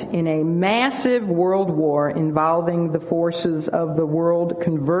culminate in a massive world war involving the forces of the world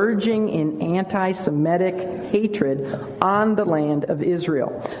converging in anti-Semitic hatred on the land of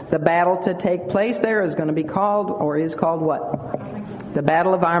Israel. The battle to take place there is going to be called, or is called what? The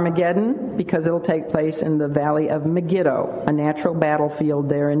Battle of Armageddon, because it'll take place in the Valley of Megiddo, a natural battlefield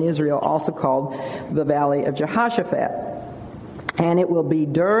there in Israel, also called the Valley of Jehoshaphat. And it will be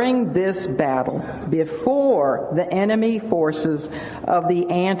during this battle, before the enemy forces of the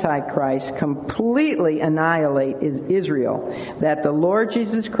Antichrist completely annihilate Israel, that the Lord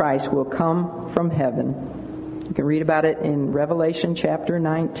Jesus Christ will come from heaven. You can read about it in Revelation chapter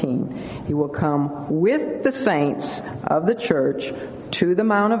 19. He will come with the saints of the church to the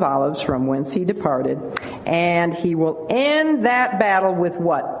Mount of Olives from whence he departed, and he will end that battle with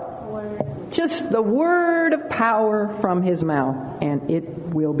what? Word. Just the word of power from his mouth, and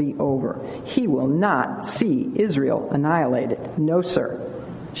it will be over. He will not see Israel annihilated. No, sir.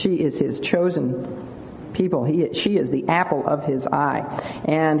 She is his chosen people. She is the apple of his eye.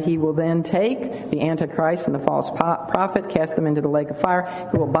 And he will then take the Antichrist and the false prophet, cast them into the lake of fire.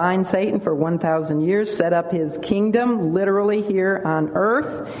 He will bind Satan for 1,000 years, set up his kingdom literally here on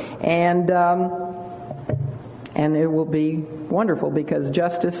earth, and it will be wonderful because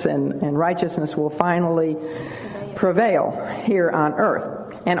justice and righteousness will finally prevail here on earth.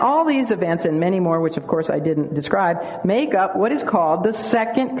 And all these events and many more, which of course I didn't describe, make up what is called the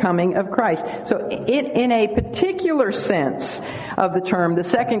second coming of Christ. So in a particular sense of the term, the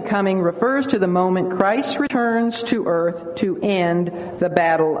second coming refers to the moment Christ returns to earth to end the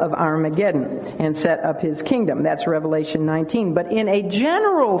battle of Armageddon and set up his kingdom. That's Revelation 19. But in a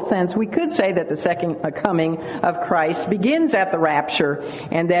general sense, we could say that the second coming of Christ begins at the rapture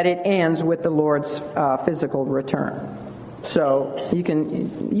and that it ends with the Lord's physical return. So you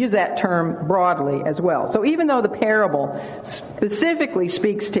can use that term broadly as well. So even though the parable specifically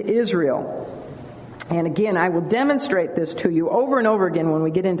speaks to Israel, and again, I will demonstrate this to you over and over again when we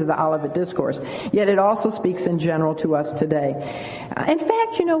get into the Olivet Discourse, yet it also speaks in general to us today. In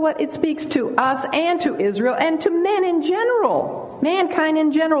fact, you know what? It speaks to us and to Israel and to men in general, mankind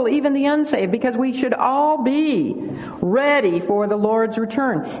in general, even the unsaved, because we should all be ready for the Lord's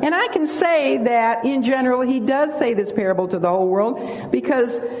return. And I can say that in general, he does say this parable to the whole world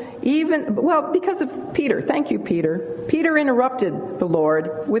because of Peter. Thank you, Peter. Peter interrupted the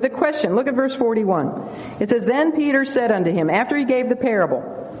Lord with a question. Look at verse 41. It says, "Then Peter said unto him," after he gave the parable,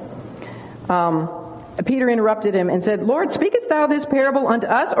 Peter interrupted him and said, "Lord, speakest thou this parable unto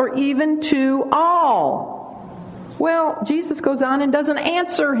us or even to all?" Well, Jesus goes on and doesn't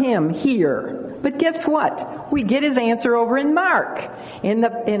answer him here. But guess what? We get his answer over in Mark. In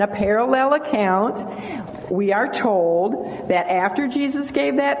a parallel account, we are told that after Jesus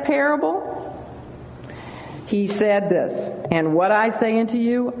gave that parable, he said this, "And what I say unto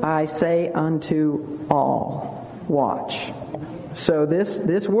you, I say unto all. Watch." So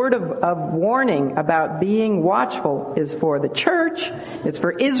this word of warning about being watchful is for the church, it's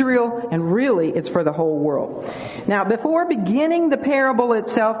for Israel, and really it's for the whole world. Now, before beginning the parable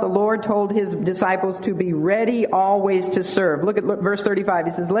itself, the Lord told his disciples to be ready always to serve. Look at verse 35.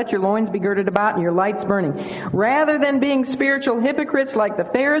 He says, "Let your loins be girded about and your lights burning. Rather than being spiritual hypocrites like the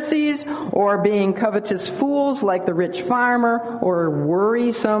Pharisees, or being covetous fools like the rich farmer, or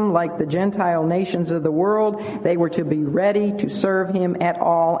worrisome like the Gentile nations of the world, they were to be ready to serve him at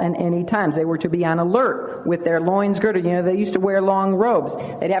all and any times." They were to be on alert with their loins girded. You know, they used to wear long robes.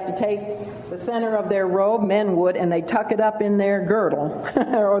 They'd have to take the center of their robe, men would, and they tuck it up in their girdle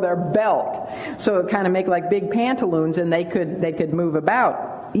or their belt. So it kind of make like big pantaloons, and they could move about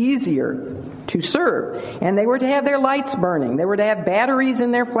easier to serve. And they were to have their lights burning. They were to have batteries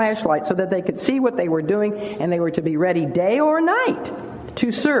in their flashlights so that they could see what they were doing, and they were to be ready day or night to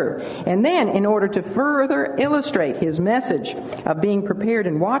serve. And then, in order to further illustrate his message of being prepared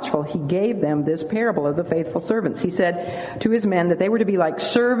and watchful, he gave them this parable of the faithful servants. He said to his men that they were to be like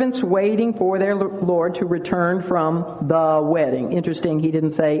servants waiting for their Lord to return from the wedding. Interesting, he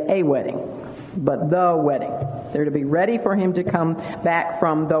didn't say a wedding, but the wedding. They're to be ready for him to come back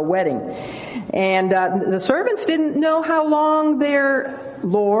from the wedding. And the servants didn't know how long their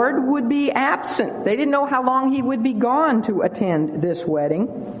Lord would be absent. They didn't know how long he would be gone to attend this wedding.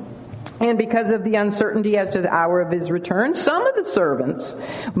 And because of the uncertainty as to the hour of his return, some of the servants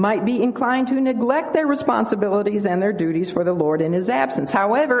might be inclined to neglect their responsibilities and their duties for the Lord in his absence.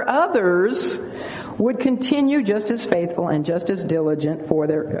 However, others would continue just as faithful and just as diligent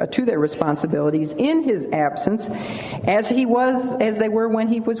to their responsibilities in his absence as they were when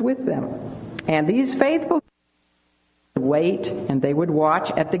he was with them. And these faithful wait, and they would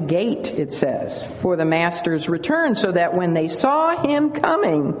watch at the gate, it says, for the master's return, so that when they saw him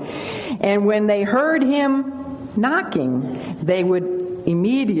coming and when they heard him knocking, they would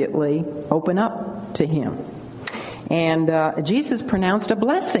immediately open up to him. And Jesus pronounced a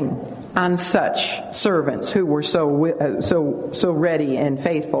blessing on such servants who were so ready and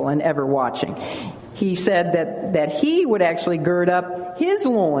faithful and ever watching. He said that he would actually gird up his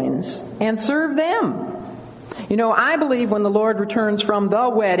loins and serve them. You know, I believe when the Lord returns from the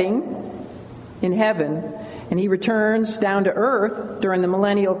wedding in heaven and he returns down to earth during the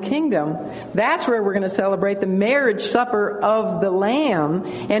millennial kingdom, that's where we're going to celebrate the marriage supper of the Lamb,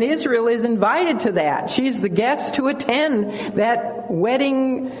 and Israel is invited to that. She's the guest to attend that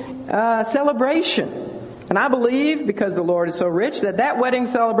wedding celebration. And I believe, because the Lord is so rich, that wedding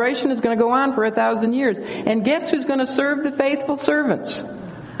celebration is going to go on for 1,000 years. And guess who's going to serve the faithful servants?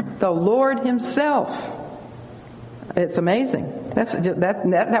 The Lord himself. It's amazing.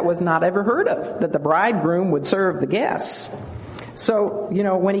 That was not ever heard of, that the bridegroom would serve the guests. So, you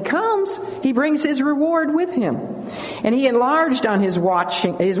know, when he comes, he brings his reward with him. And he enlarged on his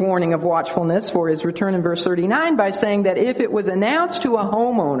warning of watchfulness for his return in verse 39 by saying that if it was announced to a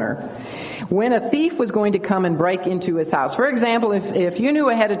homeowner when a thief was going to come and break into his house. For example, if you knew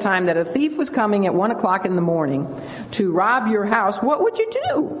ahead of time that a thief was coming at 1 o'clock in the morning to rob your house, what would you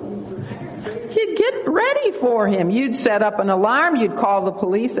do? You'd get ready for him. You'd set up an alarm. You'd call the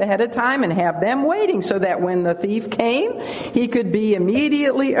police ahead of time and have them waiting so that when the thief came, he could be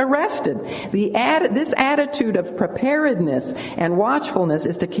immediately arrested. This attitude of preparedness and watchfulness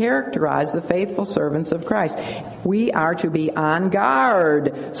is to characterize the faithful servants of Christ. We are to be on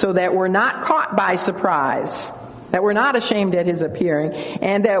guard so that we're not caught by surprise, that we're not ashamed at his appearing,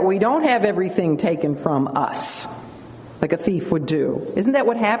 and that we don't have everything taken from us like a thief would do. Isn't that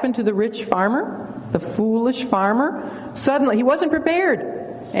what happened to the rich farmer? The foolish farmer? Suddenly, he wasn't prepared.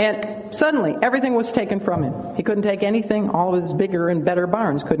 And suddenly, everything was taken from him. He couldn't take anything. All of his bigger and better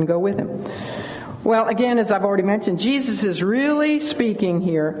barns couldn't go with him. Well, again, as I've already mentioned, Jesus is really speaking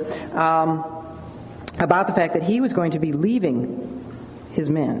here about the fact that he was going to be leaving his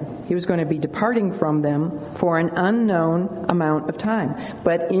men. He was going to be departing from them for an unknown amount of time.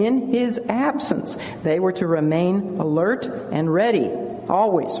 But in his absence, they were to remain alert and ready,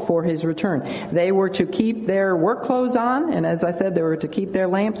 always, for his return. They were to keep their work clothes on, and as I said, they were to keep their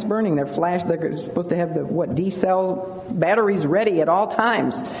lamps burning, they're supposed to have the D-cell batteries ready at all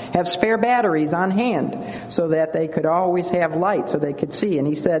times, have spare batteries on hand, so that they could always have light, so they could see. And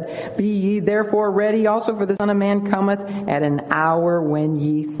he said, "Be ye therefore ready also, for the Son of Man cometh at an hour when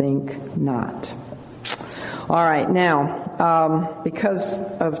ye think not." All right, now, because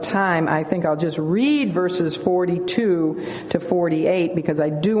of time, I think I'll just read verses 42 to 48, because I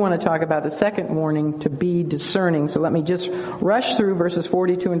do want to talk about the second warning, to be discerning. So let me just rush through verses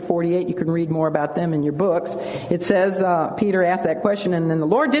 42 and 48. You can read more about them in your books. It says, Peter asked that question, and then the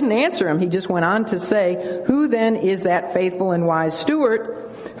Lord didn't answer him. He just went on to say, "Who then is that faithful and wise steward,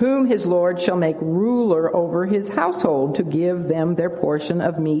 whom his Lord shall make ruler over his household, to give them their portion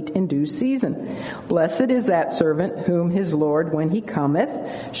of meat in due season? Blessed is that servant whom his Lord, when he cometh,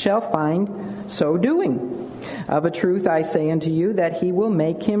 shall find so doing. Of a truth I say unto you, that he will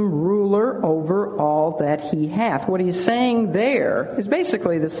make him ruler over all that he hath." What he's saying there is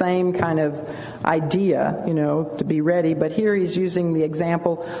basically the same kind of idea, to be ready. But here he's using the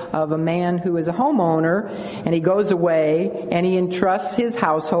example of a man who is a homeowner, and he goes away and he entrusts his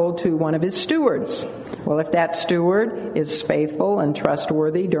household to one of his stewards. Well, if that steward is faithful and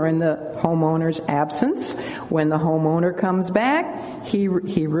trustworthy during the homeowner's absence, when the homeowner comes back, he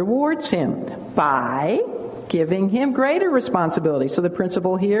rewards him by giving him greater responsibility. So the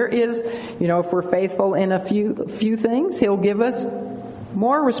principle here is, if we're faithful in a few things, he'll give us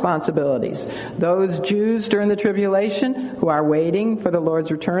more responsibilities. Those Jews during the tribulation who are waiting for the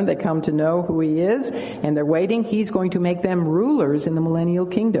Lord's return, they come to know who he is, and they're waiting. He's going to make them rulers in the millennial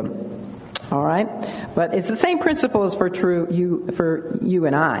kingdom. All right? But it's the same principle as for you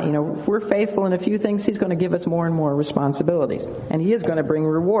and I. If we're faithful in a few things, he's going to give us more and more responsibilities. And he is going to bring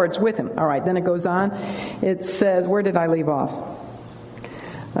rewards with him. All right, then it goes on. It says, where did I leave off?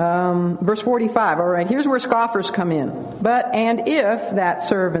 Verse 45. All right, here's where scoffers come in. And if that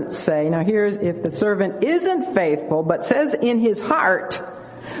servant say, now here's if the servant isn't faithful, but says in his heart,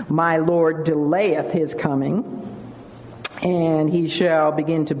 My Lord delayeth his coming. And he shall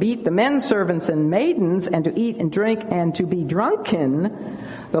begin to beat the men servants and maidens, and to eat and drink, and to be drunken.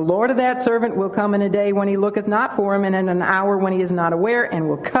 The Lord of that servant will come in a day when he looketh not for him, and in an hour when he is not aware, and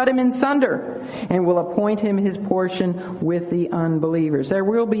will cut him in sunder, and will appoint him his portion with the unbelievers. There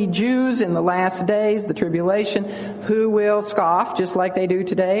will be Jews in the last days, the tribulation, who will scoff, just like they do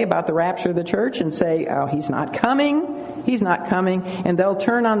today, about the rapture of the church, and say, oh, he's not coming, he's not coming. And they'll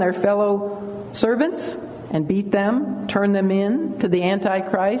turn on their fellow servants and beat them, turn them in to the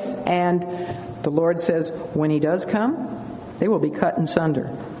Antichrist. And the Lord says, when he does come, they will be cut in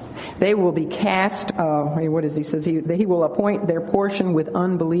sunder. They will be cast, what does he says? He will appoint their portion with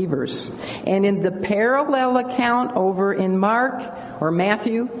unbelievers. And in the parallel account over in Mark or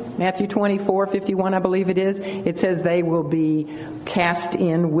Matthew 24:51, I believe it is, it says they will be cast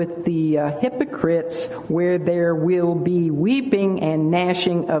in with the hypocrites, where there will be weeping and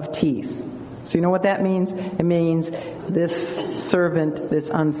gnashing of teeth. So you know what that means? It means this servant, this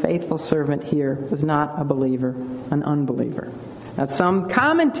unfaithful servant here, was not a believer, an unbeliever. Now, some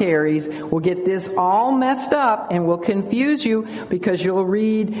commentaries will get this all messed up and will confuse you, because you'll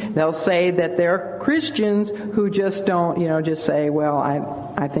read, they'll say that there are Christians who just don't, just say, well,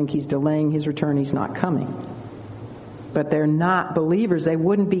 I think he's delaying his return, he's not coming. But they're not believers. They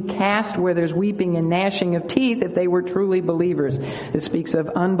wouldn't be cast where there's weeping and gnashing of teeth if they were truly believers. It speaks of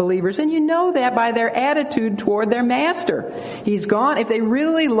unbelievers. And you know that by their attitude toward their master. He's gone. If they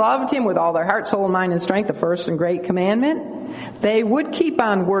really loved him with all their heart, soul, mind, and strength, the first and great commandment, they would keep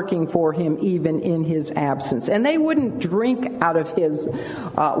on working for him even in his absence. And they wouldn't drink out of his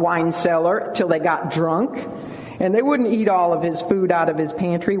wine cellar till they got drunk. And they wouldn't eat all of his food out of his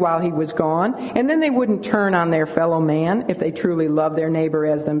pantry while he was gone. And then they wouldn't turn on their fellow man if they truly love their neighbor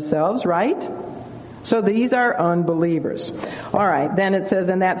as themselves, right? So these are unbelievers. All right, then it says,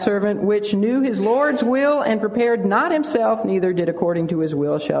 and that servant which knew his Lord's will and prepared not himself, neither did according to his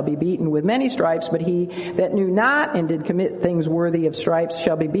will, shall be beaten with many stripes. But he that knew not and did commit things worthy of stripes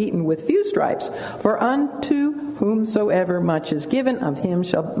shall be beaten with few stripes. For unto whomsoever much is given, of him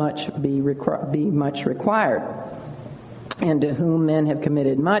shall much be much required. And to whom men have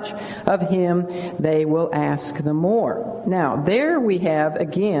committed much, of him they will ask the more. Now, there we have,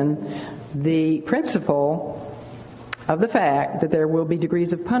 again, the principle of the fact that there will be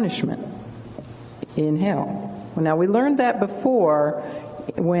degrees of punishment in hell. Well, now, we learned that before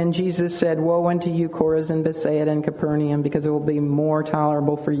when Jesus said, woe unto you, Chorazin, Bethsaida, and Capernaum, because it will be more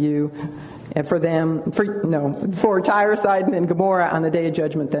tolerable for you, for Tyre, Sidon, and Gomorrah on the day of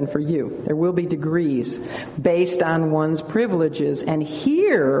judgment than for you. There will be degrees based on one's privileges. And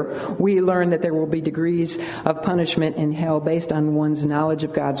here we learn that there will be degrees of punishment in hell based on one's knowledge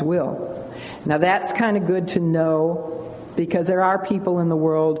of God's will. Now that's kind of good to know, because there are people in the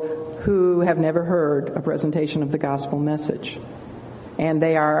world who have never heard a presentation of the gospel message. And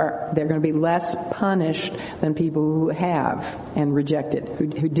they're going to be less punished than people who have and rejected,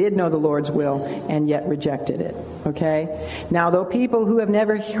 who did know the Lord's will and yet rejected it. Okay? Now, though people who have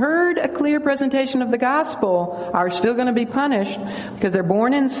never heard a clear presentation of the gospel are still going to be punished because they're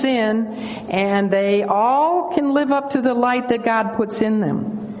born in sin, and they all can live up to the light that God puts in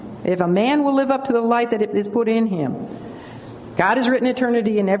them. If a man will live up to the light that is put in him, God has written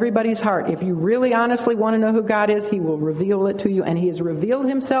eternity in everybody's heart. If you really honestly want to know who God is, he will reveal it to you. And he has revealed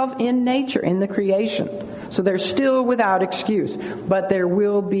himself in nature, in the creation. So they're still without excuse. But there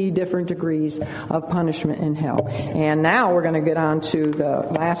will be different degrees of punishment in hell. And now we're going to get on to the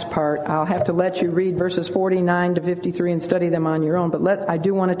last part. I'll have to let you read verses 49 to 53 and study them on your own. But I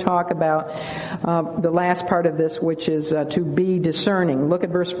do want to talk about the last part of this, which is to be discerning. Look at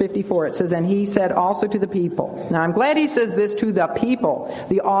verse 54. It says, and he said also to the people. Now I'm glad he says this to the people,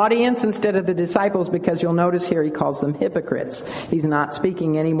 the audience instead of the disciples, because you'll notice here he calls them hypocrites. He's not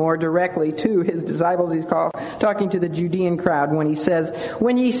speaking anymore directly to his disciples. He's talking to the Judean crowd when he says,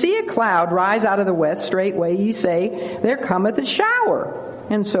 when ye see a cloud rise out of the west, straightway ye say, there cometh a shower.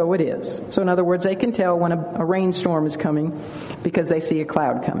 And so it is. So in other words, they can tell when a rainstorm is coming because they see a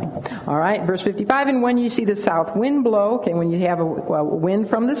cloud coming. All right, verse 55, and when you see the south wind blow, okay, when you have a wind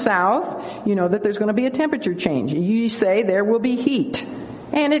from the south, you know that there's going to be a temperature change. You say there will be heat,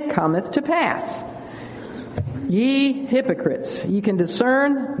 and it cometh to pass. Ye hypocrites, ye can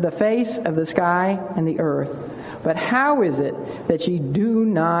discern the face of the sky and the earth, but how is it that ye do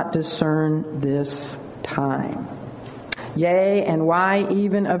not discern this time? Yea, and why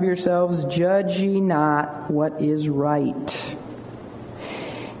even of yourselves judge ye not what is right?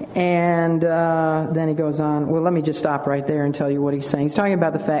 And then he goes on. Well, let me just stop right there and tell you what he's saying. He's talking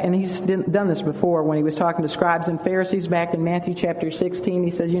about the fact, and he's done this before when he was talking to scribes and Pharisees back in Matthew chapter 16. He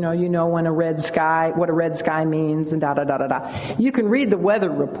says, you know when what a red sky means, and da-da-da-da-da. You can read the weather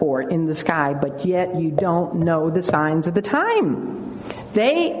report in the sky, but yet you don't know the signs of the time.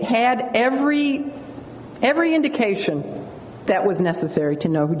 They had every indication that was necessary to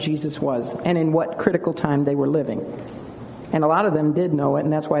know who Jesus was and in what critical time they were living. And a lot of them did know it,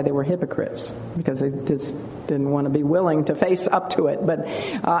 and that's why they were hypocrites, because they just didn't want to be willing to face up to it. But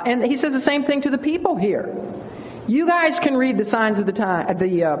and he says the same thing to the people here. You guys can read the signs of the time,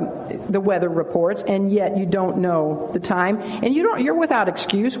 the weather reports, and yet you don't know the time, and you're without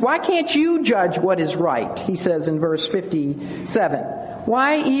excuse. Why can't you judge what is right? He says in verse 57.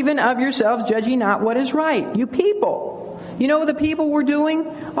 Why even of yourselves judge ye not what is right? You people. You know what the people were doing?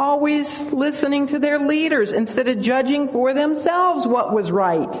 Always listening to their leaders instead of judging for themselves what was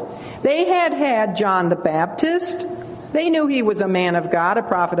right. They had John the Baptist. They knew he was a man of God, a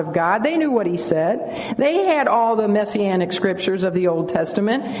prophet of God. They knew what he said. They had all the messianic scriptures of the Old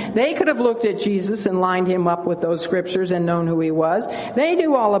Testament. They could have looked at Jesus and lined him up with those scriptures and known who he was. They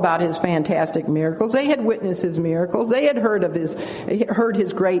knew all about his fantastic miracles. They had witnessed his miracles. They had heard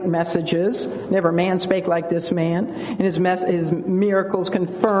his great messages. Never man spake like this man. And his miracles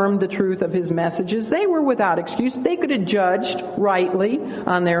confirmed the truth of his messages. They were without excuse. They could have judged rightly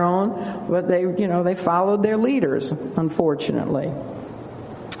on their own, but they followed their leaders, unfortunately.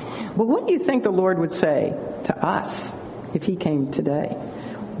 But what do you think the Lord would say to us if he came today?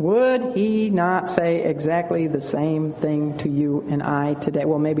 Would he not say exactly the same thing to you and I today?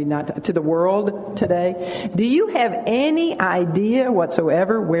 Well, maybe not to the world today. Do you have any idea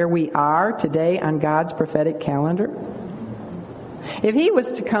whatsoever where we are today on God's prophetic calendar? If he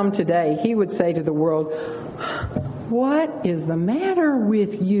was to come today, he would say to the world, what is the matter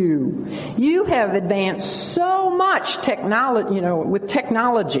with you? You have advanced so much with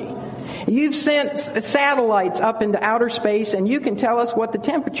technology. You've sent satellites up into outer space, and you can tell us what the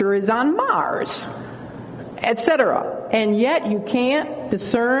temperature is on Mars, etc. And yet you can't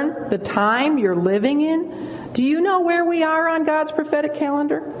discern the time you're living in. Do you know where we are on God's prophetic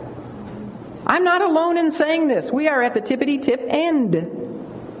calendar? I'm not alone in saying this. We are at the tippity-tip end.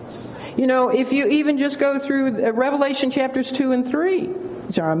 If you even just go through Revelation chapters 2 and 3,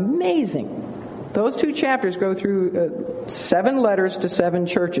 which are amazing. Those two chapters go through 7 letters to 7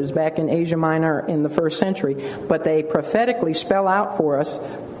 churches back in Asia Minor in the 1st century, but they prophetically spell out for us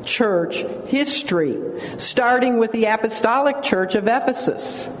church history, starting with the apostolic church of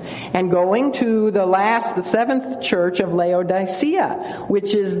Ephesus and going to the 7th church of Laodicea,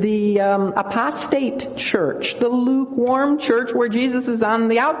 which is the apostate church, the lukewarm church where Jesus is on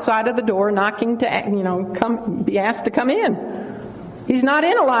the outside of the door knocking to be asked to come in. He's not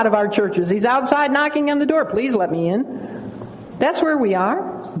in a lot of our churches. He's outside knocking on the door. Please let me in. That's where we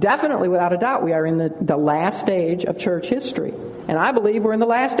are. Definitely, without a doubt, we are in the last stage of church history. And I believe we're in the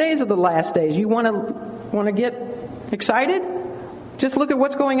last days of the last days. You want to get excited? Just look at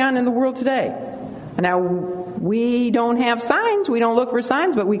what's going on in the world today. Now, we don't have signs. We don't look for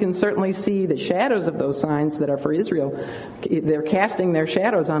signs, but we can certainly see the shadows of those signs that are for Israel. They're casting their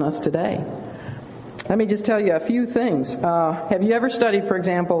shadows on us today. Let me just tell you a few things. Have you ever studied, for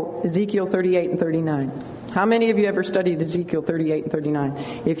example, Ezekiel 38 and 39? How many of you ever studied Ezekiel 38 and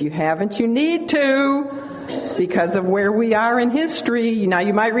 39? If you haven't, you need to, because of where we are in history. Now,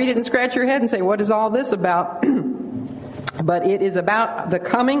 you might read it and scratch your head and say, what is all this about? But it is about the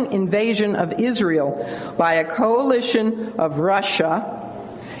coming invasion of Israel by a coalition of Russia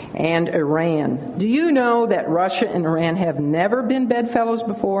and Iran. Do you know that Russia and Iran have never been bedfellows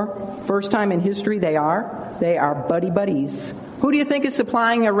before? First time in history they are. They are buddies. Who do you think is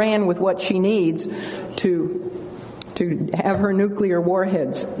supplying Iran with what she needs to have her nuclear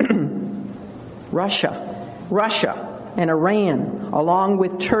warheads? Russia and Iran, along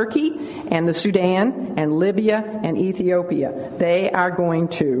with Turkey and the Sudan and Libya and Ethiopia. They are going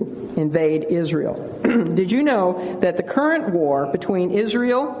to invade Israel. Did you know that the current war between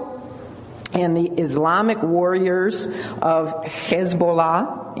Israel and the Islamic warriors of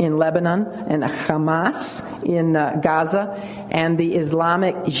Hezbollah in Lebanon and Hamas in Gaza and the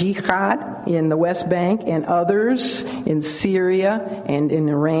Islamic Jihad in the West Bank and others in Syria and in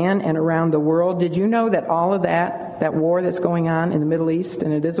Iran and around the world? Did you know that all of that war that's going on in the Middle East,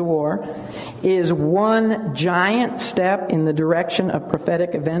 and it is a war, is one giant step in the direction of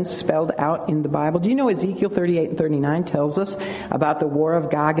prophetic events spelled out in the Bible? Do you know Ezekiel 38 and 39 tells us about the war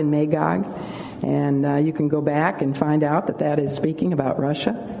of Gog and Magog? And you can go back and find out that is speaking about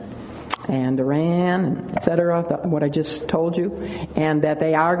Russia. and Iran, etc., what I just told you, and that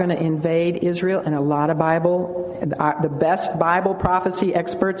they are going to invade Israel, and a lot of the best Bible prophecy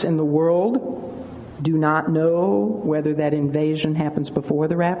experts in the world do not know whether that invasion happens before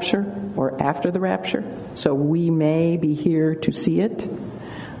the rapture or after the rapture. So we may be here to see it.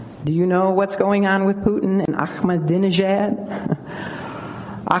 Do you know what's going on with Putin and Ahmadinejad?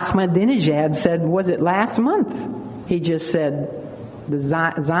 Ahmadinejad said, was it last month? He just said, the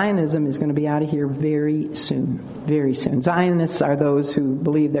Zionism is going to be out of here very soon. Very soon. Zionists are those who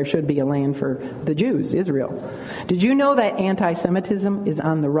believe there should be a land for the Jews, Israel. Did you know that anti-Semitism is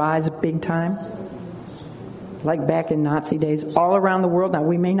on the rise big time? Like back in Nazi days, all around the world. Now,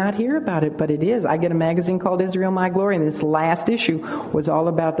 we may not hear about it, but it is. I get a magazine called Israel My Glory, and this last issue was all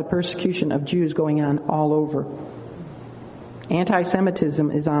about the persecution of Jews going on all over.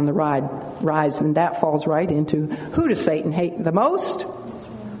 Anti-Semitism is on the rise, and that falls right into who does Satan hate the most?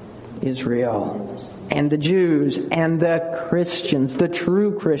 Israel. And the Jews, and the Christians, the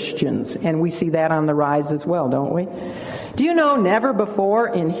true Christians. And we see that on the rise as well, don't we? Do you know, never before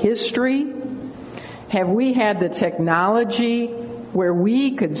in history have we had the technology where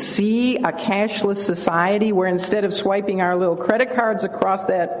we could see a cashless society where instead of swiping our little credit cards across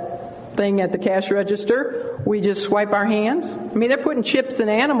that thing at the cash register, we just swipe our hands? I mean, they're putting chips in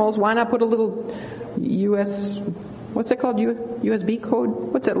animals. Why not put a little what's it called? USB code?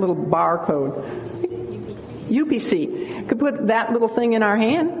 What's that little bar code? UPC. Could put that little thing in our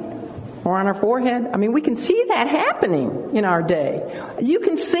hand or on our forehead. I mean, we can see that happening in our day. You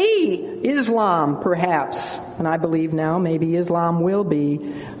can see Islam, perhaps, and I believe now maybe Islam will be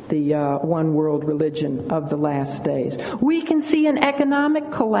the one world religion of the last days. We can see an economic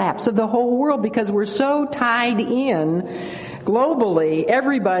collapse of the whole world because we're so tied in globally,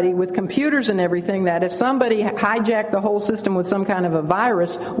 everybody with computers and everything, that if somebody hijacked the whole system with some kind of a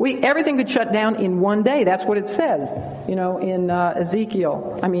virus, everything could shut down in one day. That's what it says, in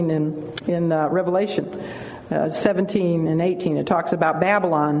Revelation 17 and 18. It talks about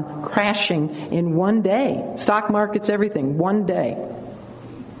Babylon crashing in one day. Stock markets, everything, one day.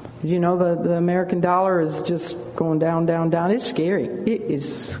 The American dollar is just going down, down, down. It's scary. It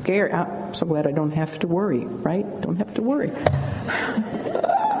is scary. I'm so glad I don't have to worry, right? Don't have to worry.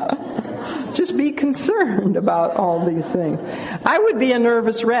 Just be concerned about all these things. I would be a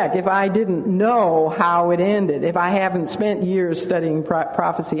nervous wreck if I didn't know how it ended. If I haven't spent years studying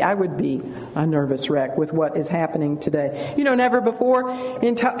prophecy, I would be a nervous wreck with what is happening today. Never before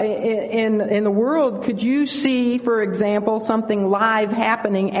in the world could you see, for example, something live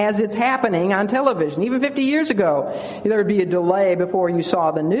happening as it's happening on television. Even 50 years ago, there would be a delay before you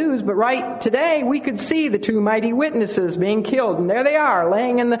saw the news, but right today we could see the two mighty witnesses being killed, and there they are,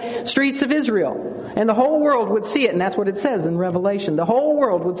 laying in the streets of Israel. And the whole world would see it, and that's what it says in Revelation. The whole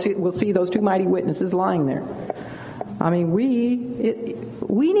world will see those two mighty witnesses lying there. I mean, we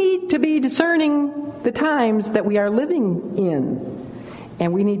need to be discerning the times that we are living in.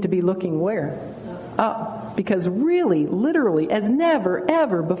 And we need to be looking where? Up. Because really, literally, as never,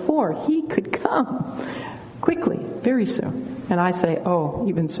 ever before, He could come quickly, very soon. And I say,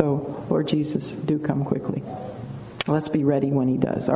 even so, Lord Jesus, do come quickly. Let's be ready when He does.